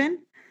poem The Raven,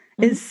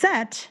 is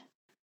set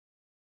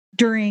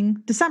during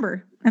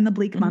December and the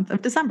bleak month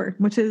of December,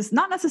 which is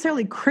not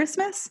necessarily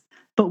Christmas,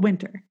 but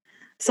winter.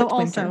 So It's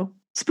also winter.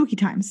 spooky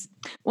times.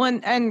 Well,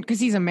 and because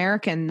he's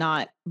American,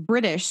 not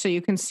British, so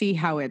you can see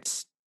how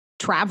it's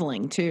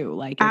traveling too.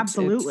 Like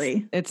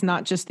Absolutely. it's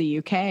not just the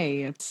UK.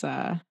 It's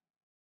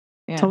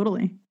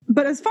Totally.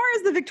 But as far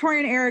as the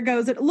Victorian era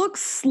goes, it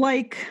looks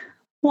like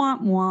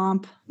womp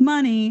womp.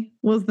 Money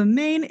was the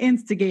main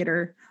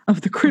instigator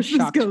of the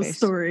Christmas ghost face.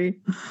 story.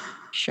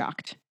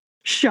 Shocked.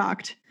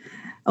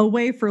 A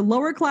way for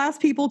lower class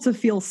people to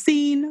feel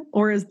seen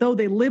or as though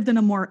they lived in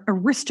a more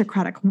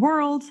aristocratic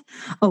world.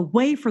 A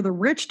way for the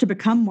rich to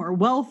become more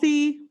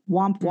wealthy.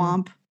 Womp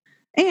womp.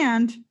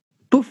 And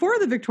before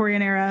the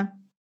Victorian era,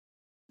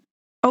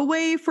 a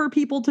way for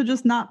people to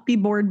just not be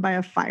bored by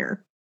a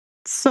fire.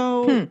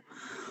 So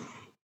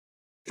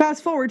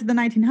fast forward to the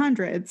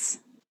 1900s.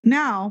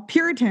 Now,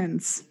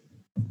 Puritans,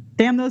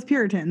 damn those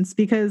Puritans,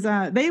 because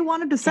they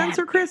wanted to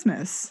censor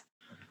Christmas.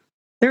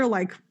 They're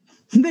like,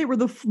 they were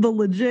the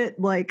legit,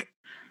 like,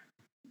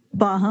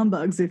 bah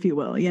humbugs, if you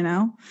will, you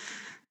know?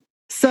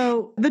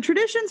 So the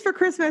traditions for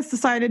Christmas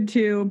decided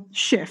to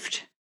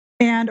shift.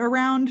 And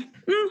around,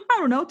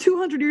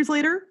 200 years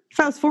later,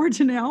 fast forward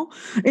to now,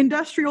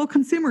 industrial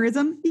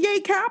consumerism,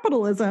 yay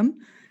capitalism,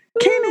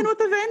 came in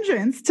with a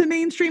vengeance to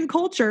mainstream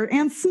culture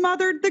and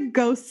smothered the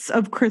ghosts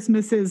of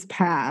Christmases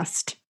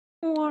past.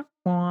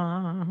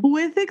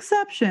 With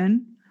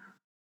exception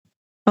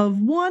of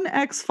one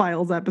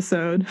X-Files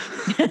episode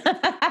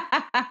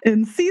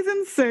in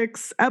season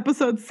 6,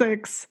 episode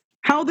 6,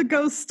 How the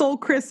Ghost Stole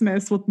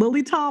Christmas with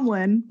Lily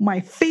Tomlin, my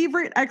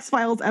favorite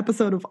X-Files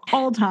episode of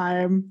all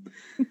time,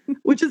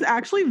 which is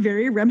actually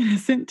very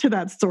reminiscent to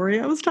that story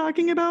I was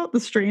talking about, the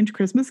Strange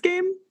Christmas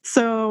Game.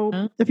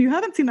 So if you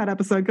haven't seen that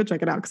episode, go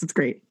check it out because it's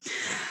great.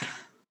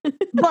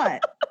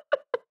 But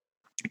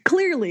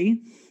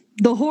clearly,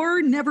 the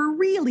horror never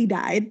really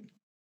died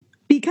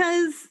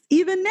because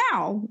even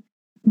now,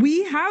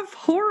 we have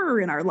horror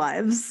in our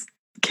lives.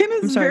 Kim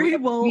is very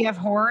well... We have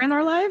horror in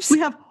our lives? We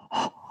have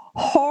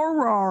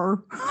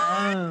horror.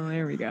 Oh,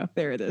 there we go.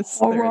 There it is.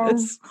 Horror. There it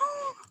is.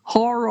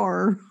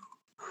 Horror.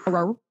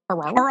 Horror.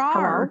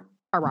 Horror.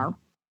 Horror.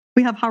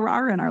 We have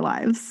horror in our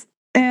lives.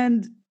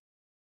 And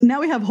now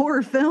we have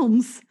horror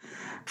films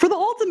for the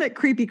ultimate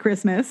creepy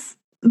Christmas.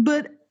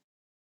 But,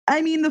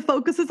 I mean, the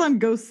focuses on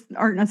ghosts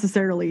aren't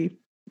necessarily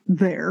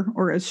there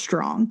or as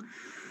strong.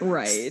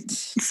 Right.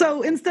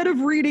 So instead of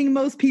reading,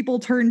 most people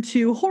turn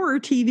to horror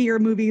TV or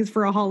movies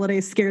for a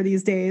holiday scare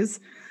these days,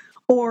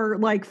 or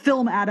like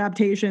film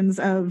adaptations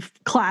of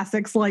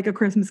classics like A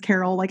Christmas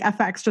Carol. Like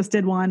FX just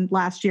did one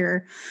last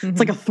year. It's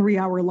like a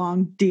 3-hour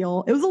long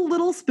deal. It was a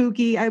little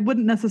spooky. I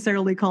wouldn't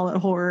necessarily call it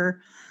horror,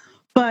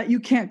 but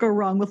you can't go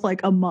wrong with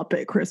like a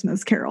Muppet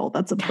Christmas Carol.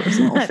 That's a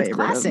personal favorite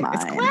classic. of mine.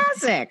 It's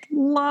classic.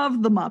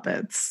 Love the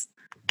Muppets.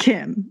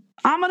 Kim,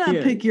 I'm going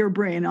to pick your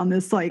brain on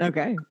this like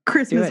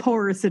Christmas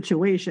horror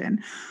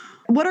situation.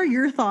 What are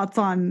your thoughts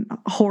on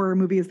horror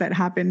movies that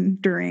happen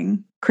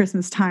during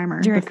Christmas time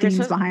or the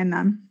themes behind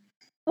them?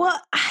 Well,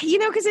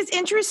 because it's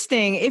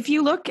interesting. If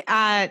you look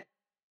at,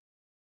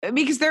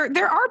 because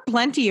there are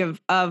plenty of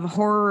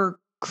horror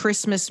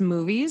Christmas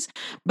movies,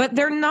 but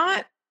they're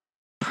not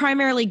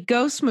primarily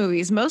ghost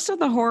movies. Most of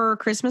the horror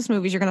Christmas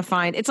movies you're going to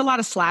find, it's a lot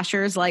of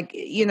slashers. Like,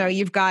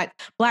 you've got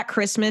Black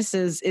Christmas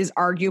is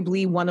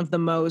arguably one of the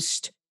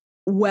most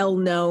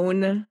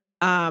well-known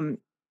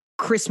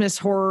Christmas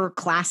horror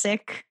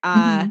classic.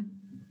 Mhm.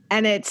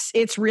 And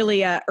it's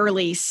really a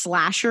early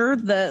slasher.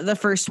 The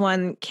first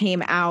one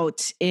came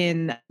out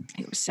in, I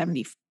think it was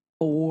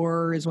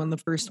 74 is when the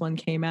first one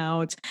came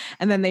out.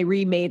 And then they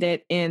remade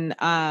it in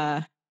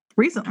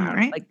Recently,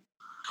 right?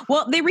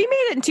 They remade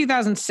it in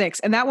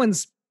 2006, and that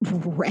one's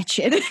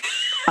wretched.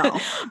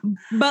 Oh.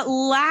 But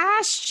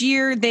last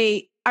year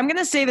I'm going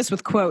to say this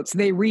with quotes,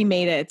 they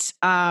remade it.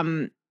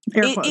 Air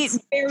quotes.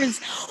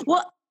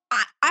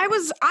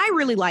 I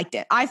really liked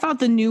it. I thought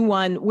the new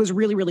one was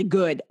really, really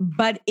good,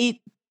 but it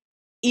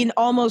in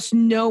almost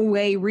no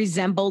way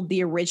resembled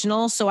the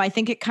original. So I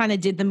think it kind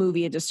of did the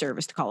movie a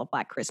disservice to call it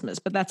Black Christmas,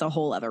 but that's a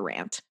whole other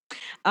rant.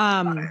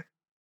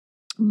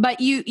 But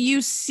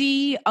you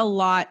see a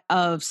lot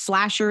of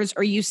slashers,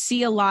 or you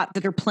see a lot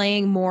that are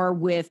playing more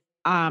with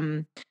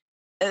the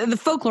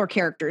folklore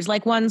characters,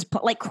 like ones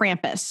like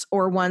Krampus,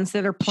 or ones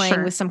that are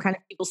playing with some kind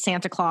of evil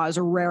Santa Claus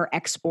or rare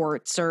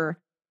exports, or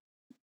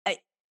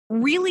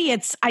really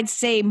I'd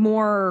say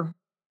more,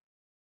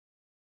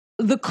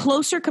 the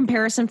closer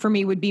comparison for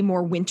me would be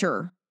more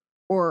winter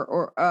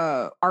or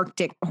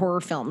Arctic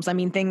horror films. I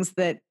mean, things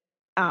that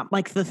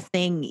like The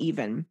Thing,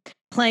 even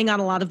playing on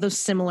a lot of those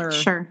similar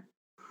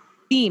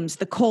themes: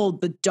 the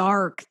cold, the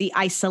dark, the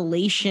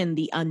isolation,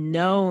 the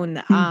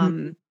unknown.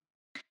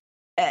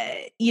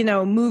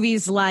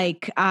 Movies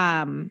like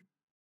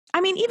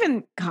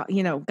even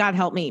God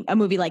help me, a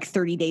movie like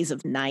 30 Days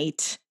of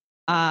Night,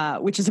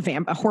 which is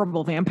a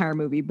horrible vampire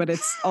movie, but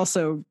it's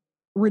also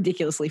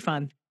ridiculously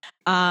fun.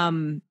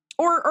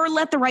 Or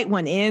Let the Right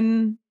One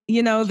In,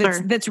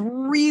 that's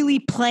really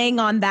playing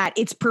on that.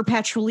 It's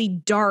perpetually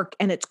dark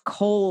and it's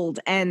cold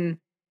and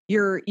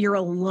you're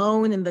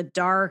alone in the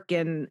dark.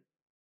 And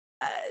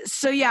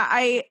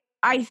I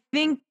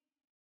think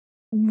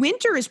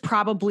winter is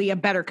probably a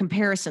better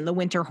comparison, the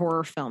winter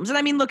horror films. And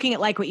I mean, looking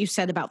at like what you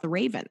said about The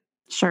Raven.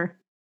 Sure.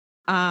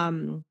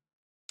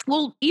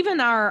 Well,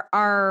 even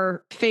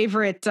our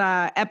favorite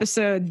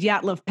episode,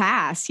 Dyatlov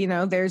Pass,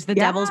 there's the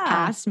Devil's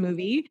Pass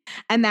movie.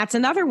 And that's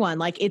another one.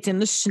 Like, it's in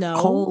the snow.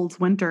 Cold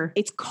winter.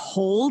 It's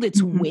cold.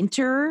 It's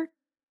winter.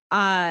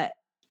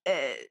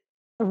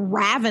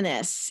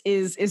 Ravenous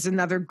is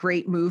another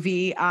great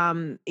movie.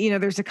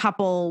 There's a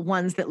couple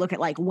ones that look at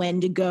like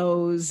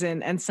Wendigos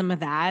and some of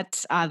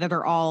that that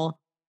are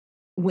all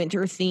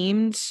winter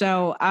themed.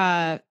 So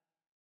I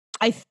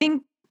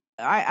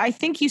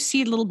think you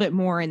see a little bit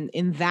more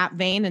in that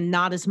vein and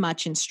not as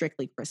much in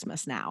strictly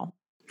Christmas now.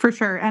 For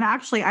sure. And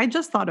actually, I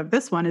just thought of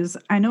this one.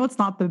 I know it's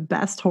not the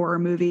best horror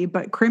movie,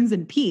 but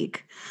Crimson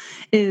Peak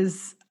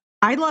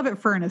I love it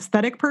for an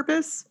aesthetic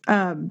purpose,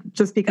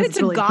 just because it's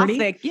really gothic,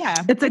 pretty.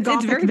 Yeah. It's a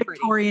gothic very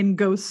Victorian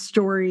ghost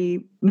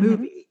story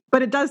movie,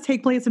 but it does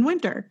take place in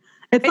winter.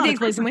 It takes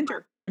place in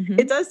winter.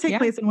 It does take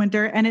place in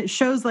winter, and it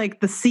shows like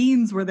the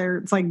scenes where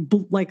it's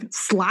like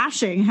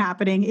slashing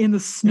happening in the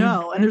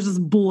snow, and there's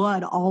just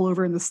blood all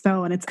over in the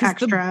snow, and it's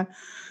extra.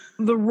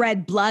 The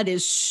red blood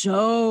is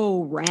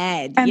so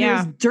red, and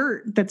there's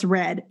dirt that's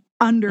red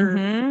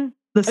under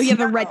the snow.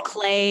 The red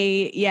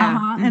clay,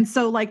 And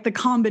so like the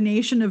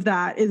combination of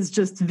that is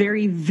just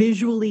very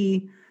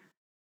visually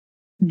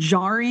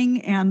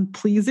jarring and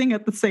pleasing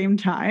at the same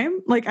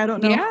time. Like, I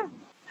don't know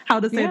how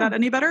to say that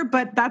any better,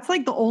 but that's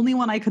like the only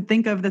one I could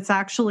think of that's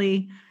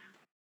actually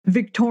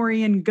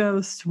Victorian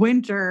ghost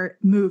winter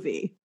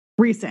movie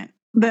recent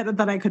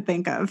that I could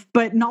think of,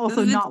 but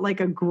not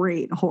like a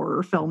great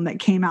horror film that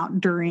came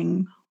out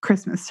during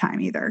Christmas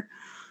time either.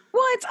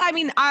 Well,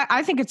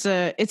 I think it's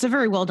a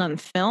very well done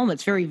film.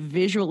 It's very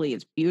visually,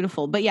 it's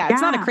beautiful, but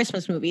it's not a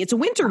Christmas movie. It's a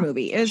winter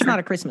movie. It's not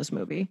a Christmas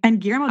movie. And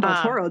Guillermo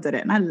del Toro did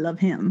it, and I love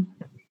him.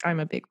 I'm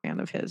a big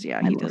fan of his.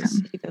 Yeah, he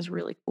does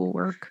really cool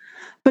work.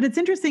 But it's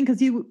interesting because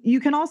you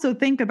can also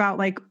think about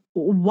like,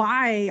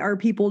 why are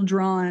people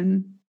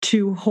drawn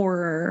to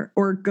horror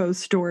or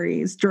ghost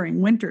stories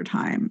during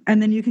wintertime? And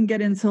then you can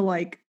get into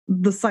like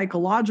the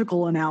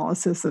psychological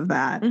analysis of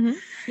that.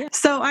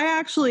 So I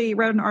actually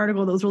read an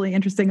article that was really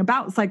interesting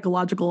about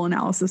psychological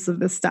analysis of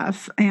this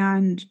stuff.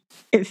 And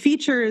it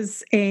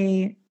features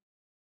a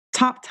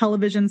top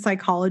television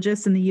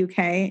psychologist in the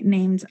UK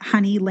named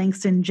Honey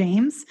Langston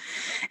James.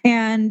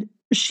 And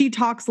she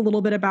talks a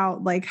little bit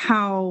about like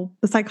how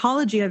the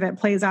psychology of it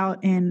plays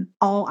out in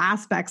all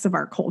aspects of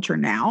our culture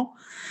now.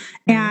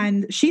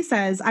 And she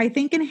says, I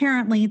think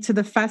inherently to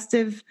the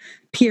festive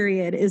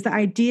period is the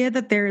idea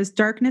that there is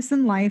darkness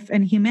in life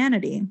and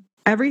humanity.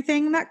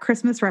 Everything that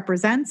Christmas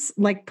represents,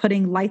 like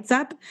putting lights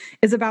up,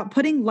 is about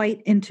putting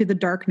light into the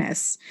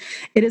darkness.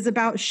 It is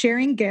about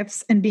sharing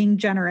gifts and being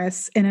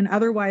generous in an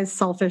otherwise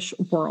selfish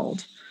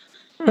world.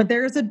 But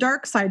there is a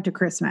dark side to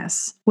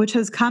Christmas, which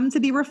has come to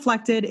be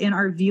reflected in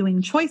our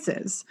viewing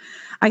choices.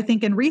 I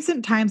think in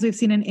recent times, we've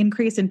seen an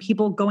increase in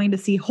people going to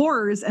see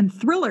horrors and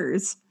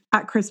thrillers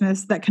at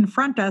Christmas that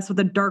confront us with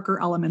the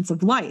darker elements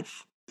of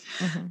life.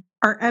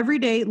 Our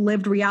everyday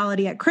lived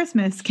reality at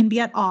Christmas can be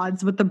at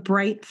odds with the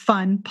bright,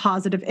 fun,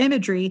 positive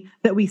imagery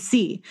that we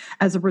see.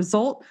 As a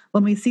result,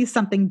 when we see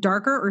something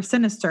darker or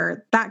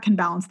sinister, that can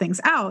balance things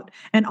out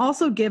and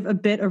also give a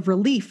bit of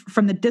relief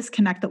from the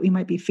disconnect that we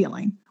might be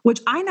feeling,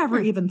 which I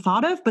never even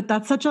thought of, but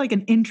that's such like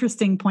an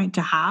interesting point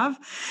to have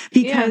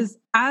because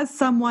as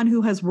someone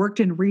who has worked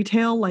in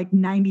retail like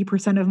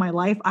 90% of my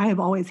life, I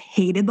have always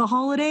hated the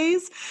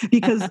holidays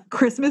because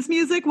Christmas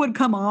music would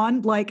come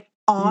on like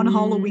on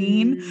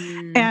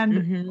Halloween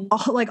and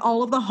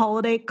all of the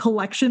holiday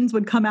collections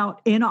would come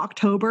out in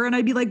October and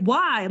I'd be like,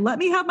 why? Let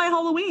me have my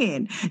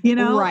Halloween, you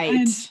know? Right.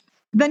 And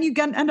then you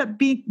end up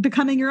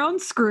becoming your own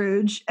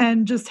Scrooge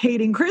and just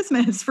hating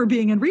Christmas for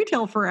being in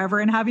retail forever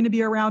and having to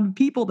be around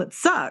people that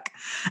suck.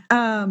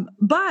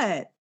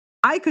 But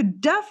I could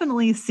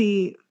definitely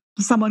see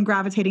someone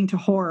gravitating to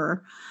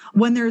horror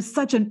when there's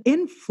such an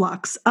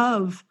influx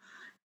of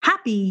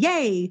happy,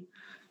 yay,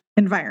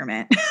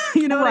 environment.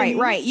 You know what I mean?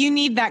 Right. You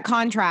need that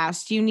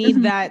contrast. You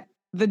need that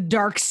the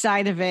dark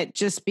side of it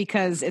just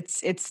because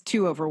it's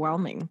too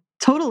overwhelming.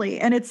 Totally.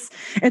 And it's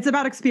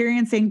about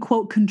experiencing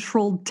quote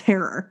controlled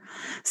terror.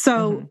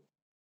 So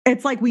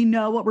it's like we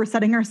know what we're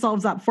setting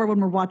ourselves up for when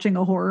we're watching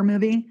a horror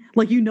movie.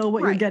 Like you know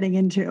what you're getting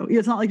into.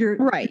 It's not like you're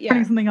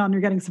putting something on,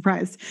 you're getting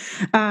surprised.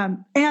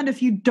 And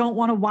if you don't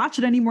want to watch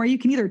it anymore, you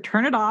can either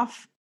turn it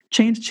off,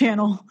 change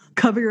channel,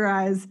 cover your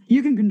eyes.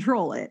 You can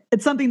control it.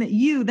 It's something that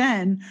you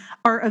then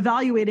are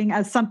evaluating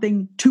as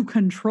something to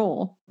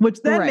control,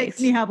 which then makes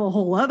me have a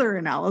whole other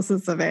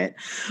analysis of it.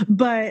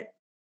 But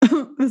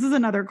this is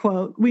another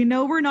quote. We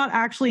know we're not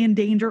actually in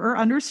danger or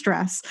under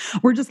stress.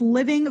 We're just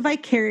living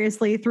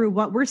vicariously through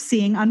what we're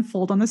seeing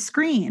unfold on the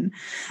screen.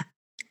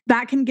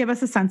 That can give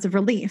us a sense of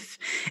relief.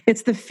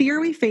 It's the fear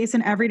we face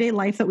in everyday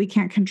life that we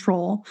can't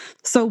control.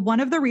 So one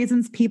of the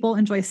reasons people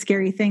enjoy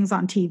scary things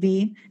on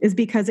TV is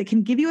because it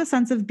can give you a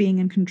sense of being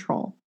in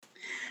control,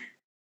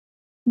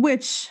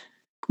 which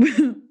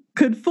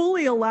could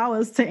fully allow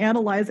us to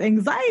analyze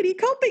anxiety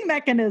coping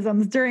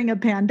mechanisms during a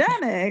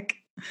pandemic.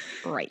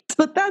 Right.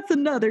 But that's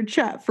another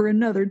chat for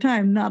another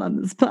time, not on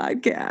this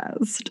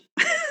podcast.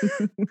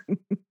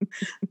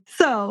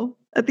 So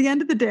at the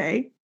end of the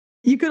day,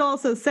 you could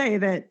also say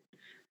that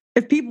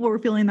if people were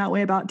feeling that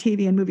way about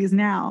TV and movies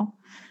now,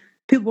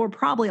 people were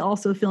probably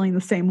also feeling the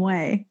same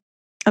way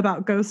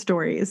about ghost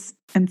stories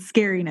and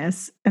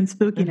scariness and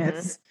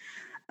spookiness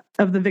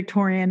of the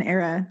Victorian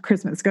era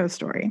Christmas ghost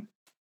story.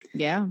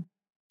 Yeah.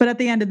 But at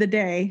the end of the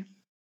day,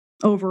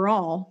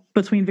 overall,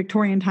 between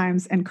Victorian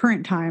times and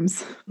current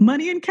times,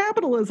 money and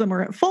capitalism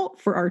are at fault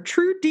for our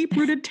true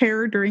deep-rooted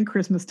terror during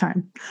Christmas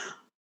time.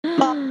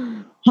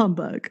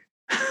 Humbug.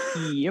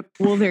 Yep.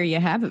 Well, there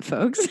you have it,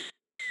 folks.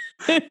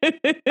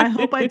 I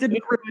hope I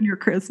didn't ruin your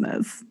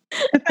Christmas.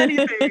 If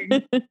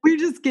anything, we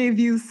just gave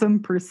you some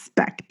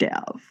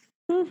perspective.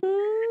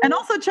 And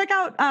also check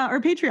out our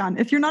Patreon.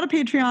 If you're not a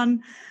Patreon,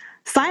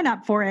 sign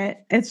up for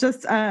it. It's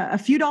just a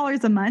few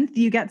dollars a month.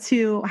 You get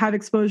to have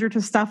exposure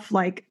to stuff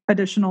like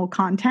additional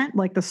content,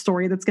 like the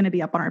story that's going to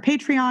be up on our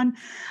Patreon,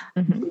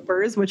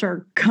 bloopers, which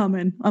are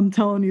coming. I'm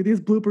telling you, these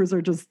bloopers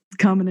are just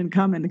coming and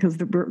coming because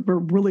we're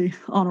really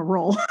on a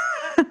roll.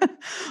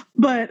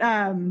 But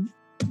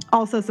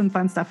also some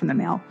fun stuff in the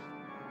mail.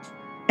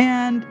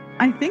 And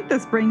I think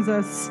this brings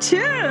us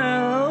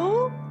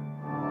to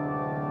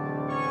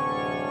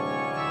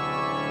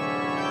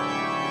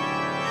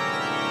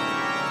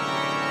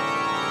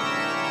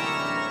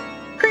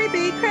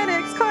Creepy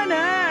Critics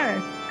Corner!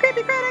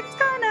 Creepy Critics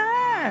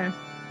Corner!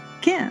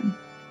 Kim,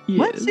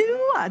 what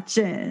you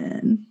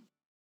watching?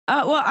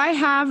 Well, I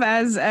have,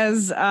 as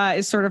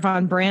is sort of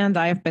on brand,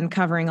 I have been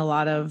covering a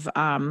lot of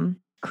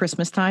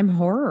Christmas time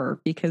horror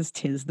because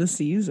 'tis the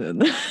season.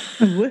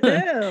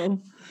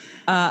 Woohoo!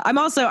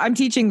 I'm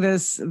teaching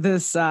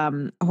this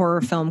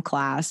horror film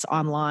class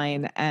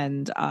online,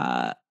 and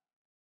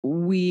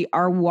we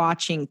are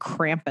watching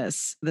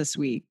Krampus this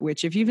week,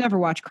 which if you've never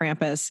watched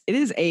Krampus, it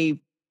is a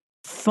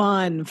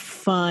fun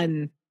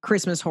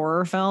Christmas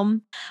horror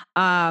film.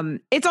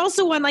 It's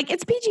also one, like,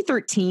 it's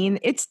PG-13,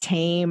 it's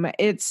tame,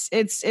 it's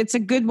a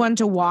good one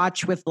to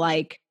watch with,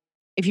 like,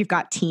 if you've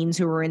got teens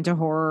who are into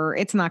horror.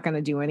 It's not going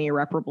to do any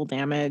irreparable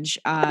damage.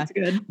 That's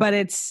good. But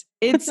it's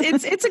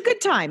a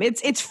good time.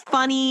 It's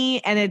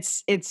funny and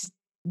it's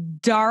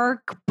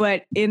dark,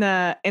 but in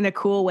a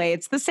cool way.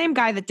 It's the same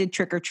guy that did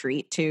Trick or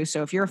Treat too.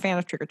 So if you're a fan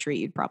of Trick or Treat,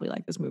 you'd probably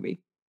like this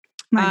movie.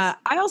 Nice.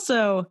 I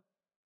also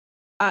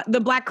the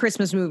Black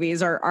Christmas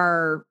movies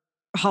are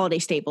holiday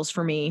staples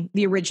for me.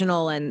 The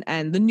original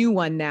and the new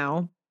one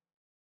now.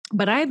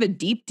 But I have a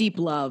deep, deep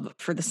love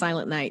for the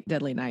Silent Night,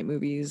 Deadly Night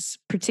movies,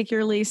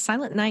 particularly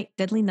Silent Night,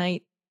 Deadly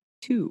Night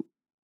 2,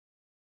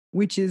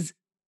 which is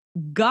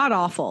god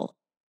awful.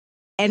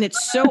 And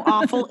it's so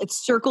awful, it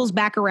circles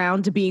back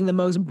around to being the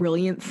most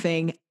brilliant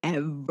thing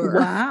ever.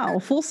 Wow,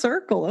 full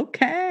circle.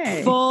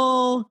 Okay.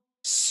 Full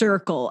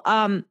circle.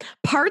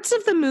 Parts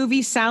of the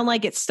movie sound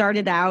like it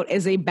started out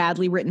as a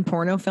badly written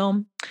porno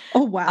film.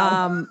 Oh,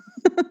 wow.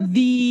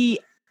 The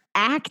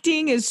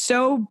acting is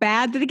so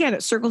bad that, again,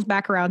 it circles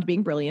back around to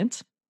being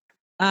brilliant.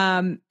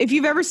 If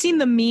you've ever seen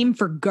the meme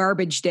for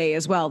Garbage Day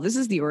as well, this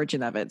is the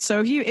origin of it.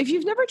 So if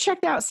you've never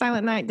checked out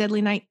Silent Night,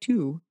 Deadly Night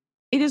 2,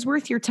 it is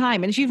worth your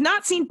time. And if you've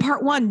not seen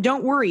part 1,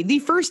 don't worry. The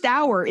first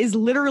hour is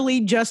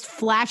literally just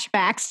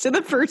flashbacks to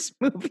the first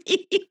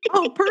movie.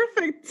 Oh,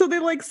 perfect. So they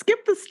like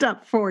skip the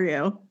step for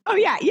you. Oh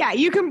yeah. Yeah.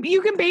 You can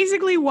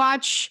basically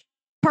watch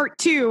part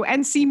 2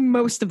 and see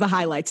most of the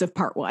highlights of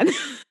part 1.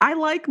 I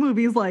like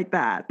movies like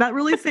that. That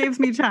really saves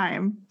me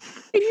time.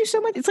 Save you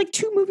so much. It's like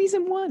 2 movies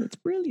in 1. It's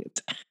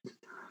brilliant.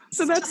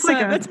 So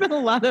that's been a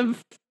lot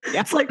of. Yeah.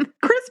 It's like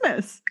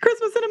Christmas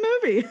in a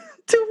movie.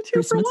 Two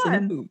Christmas for one.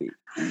 in a movie.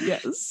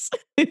 Yes.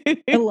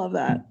 I love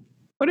that.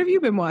 What have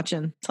you been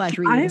watching /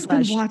 reading? I've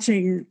been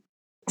watching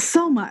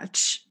so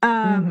much.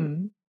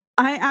 I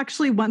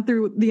actually went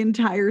through the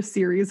entire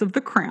series of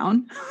The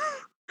Crown.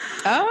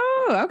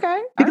 Oh,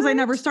 okay. Because I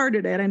never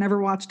started it. I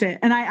never watched it.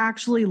 And I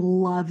actually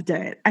loved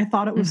it. I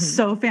thought it was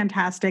so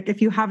fantastic.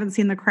 If you haven't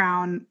seen The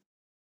Crown,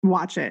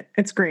 watch it.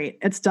 It's great.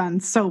 It's done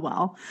so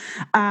well.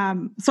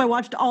 So I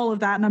watched all of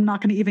that, and I'm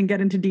not going to even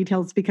get into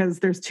details because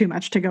there's too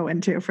much to go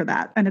into for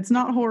that. And it's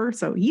not horror,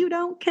 so you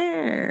don't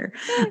care.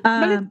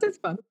 But it's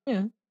fun.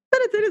 Yeah.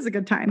 But it is a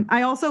good time.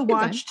 I also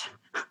watched,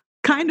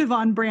 kind of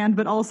on brand,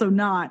 but also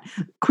not,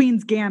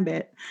 Queen's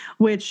Gambit,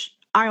 which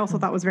I also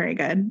thought was very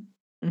good.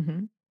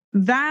 Mm-hmm.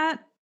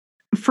 That,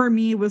 for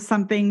me, was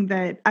something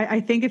that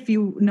I think if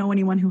you know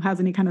anyone who has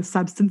any kind of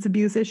substance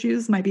abuse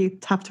issues, might be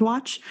tough to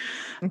watch.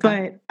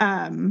 Okay.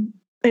 But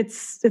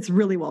it's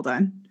really well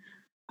done.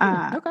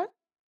 Okay.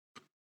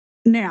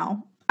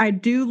 Now, I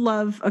do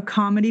love a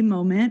comedy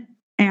moment,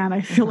 and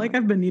I feel like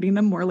I've been needing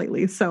them more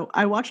lately. So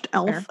I watched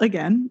Elf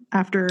again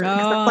after.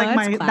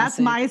 That's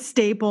my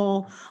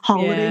staple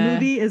holiday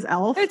movie is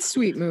Elf. It's a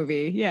sweet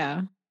movie.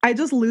 Yeah. I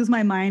just lose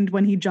my mind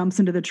when he jumps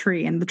into the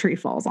tree and the tree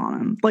falls on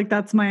him. Like,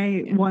 that's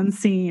my one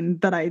scene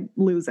that I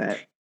lose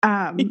it.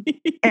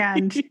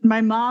 And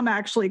my mom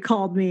actually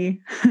called me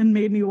and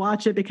made me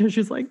watch it because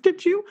she's like,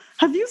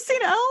 have you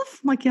seen Elf?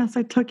 I'm like, yes,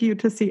 I took you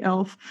to see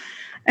Elf.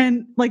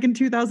 And like in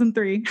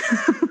 2003.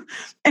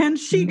 And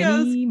she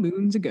goes, many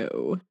moons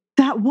ago.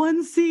 That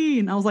one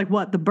scene. I was like,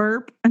 what, the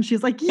burp? And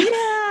she's like,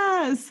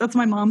 yes. That's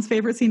my mom's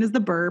favorite scene, is the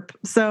burp.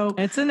 So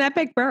it's an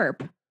epic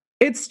burp.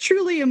 It's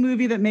truly a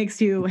movie that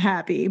makes you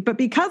happy. But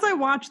because I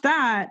watched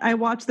that, I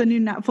watched the new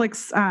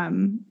Netflix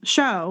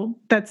show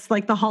that's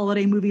like the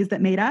holiday movies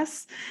that made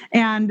us.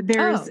 And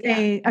there's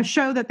a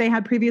show that they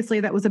had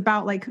previously that was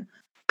about like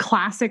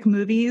classic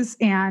movies.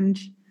 And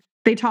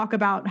they talk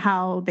about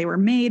how they were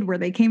made, where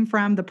they came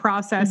from, the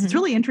process. It's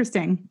really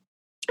interesting.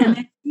 And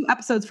then 2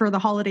 episodes for the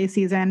holiday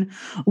season.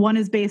 One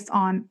is based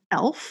on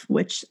Elf,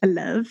 which I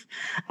love.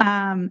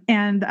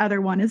 And the other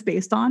one is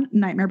based on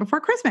Nightmare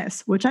Before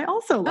Christmas, which I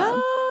also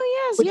love.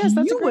 Oh, yes,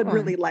 that's you a great would one.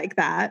 Really like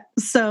that.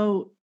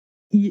 So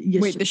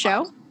wait, the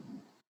show?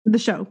 The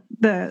show.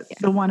 The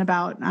one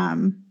about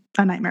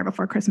A Nightmare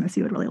Before Christmas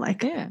you would really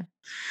like. Yeah.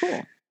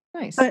 Cool.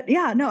 Nice. But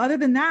yeah, no, other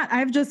than that,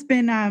 I've just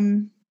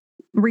been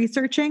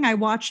researching. I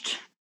watched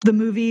the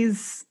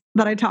movies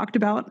that I talked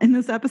about in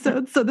this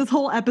episode. So this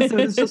whole episode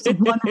is just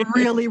one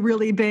really,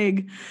 really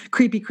big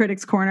Creepy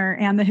Critics Corner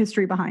and the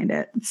history behind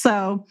it.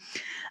 So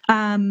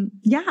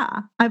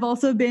I've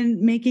also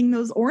been making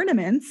those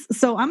ornaments.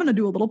 So I'm going to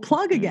do a little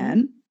plug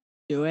again.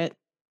 Do it.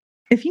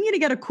 If you need to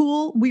get a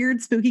cool,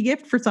 weird, spooky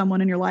gift for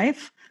someone in your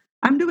life,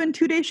 I'm doing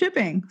 2-day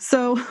shipping.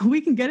 So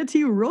we can get it to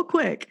you real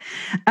quick.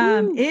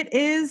 It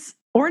is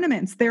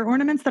ornaments. They're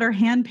ornaments that are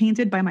hand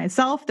painted by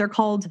myself. They're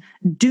called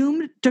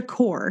Doomed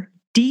Decor.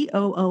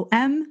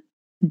 DOOMDECOR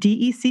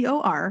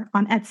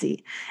on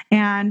Etsy.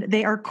 And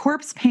they are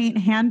corpse paint,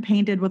 hand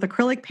painted with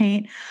acrylic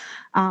paint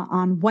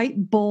on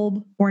white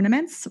bulb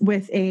ornaments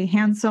with a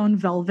hand sewn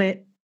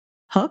velvet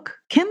hook.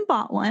 Kim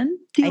bought one.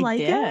 Do you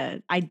like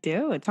it? I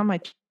do. It's on my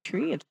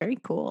tree. It's very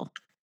cool.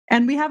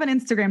 And we have an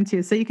Instagram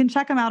too, so you can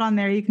check them out on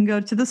there. You can go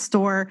to the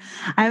store.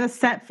 I have a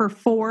set for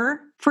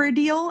 4 for a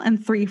deal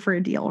and 3 for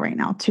a deal right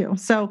now too.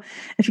 So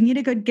if you need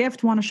a good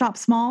gift, want to shop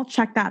small,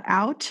 check that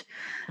out.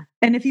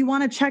 And if you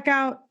want to check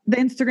out the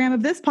Instagram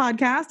of this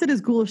podcast, it is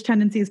Ghoulish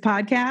Tendencies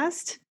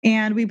Podcast.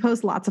 And we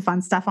post lots of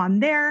fun stuff on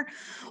there.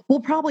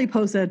 We'll probably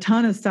post a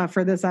ton of stuff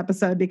for this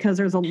episode because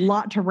there's a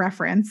lot to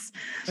reference.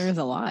 There's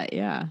a lot,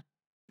 yeah.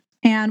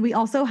 And we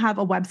also have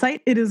a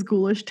website. It is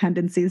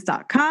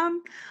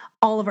ghoulishteNdencies.com.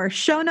 All of our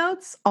show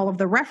notes, all of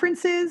the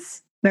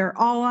references, they're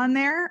all on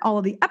there. All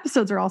of the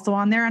episodes are also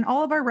on there. And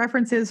all of our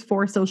references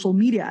for social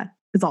media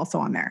is also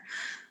on there.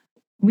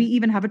 We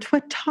even have a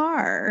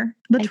Twitter.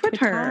 The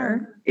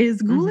Twitter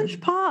is Ghoulish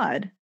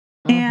Pod.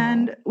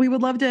 And we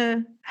would love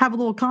to have a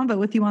little convo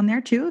with you on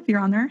there too. If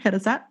you're on there, hit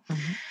us up.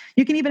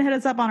 You can even hit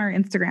us up on our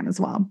Instagram as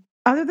well.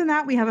 Other than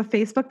that, we have a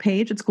Facebook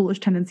page. It's Ghoulish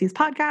Tendencies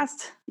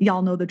Podcast.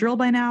 Y'all know the drill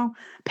by now.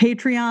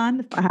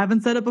 Patreon. If I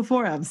haven't said it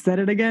before, I've said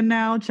it again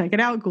now. Check it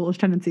out, Ghoulish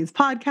Tendencies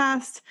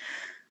Podcast.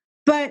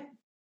 But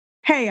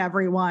hey,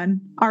 everyone,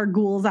 our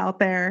ghouls out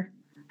there,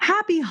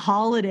 happy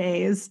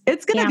holidays.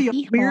 It's going to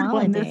be a weird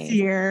one this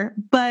year,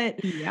 but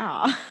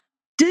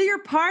do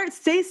your part.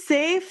 Stay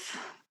safe.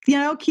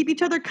 Keep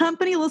each other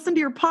company. Listen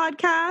to your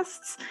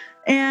podcasts.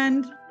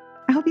 And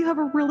I hope you have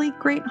a really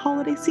great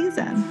holiday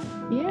season.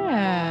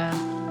 Yeah.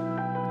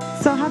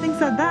 So having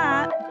said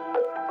that,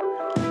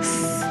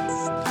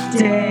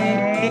 stay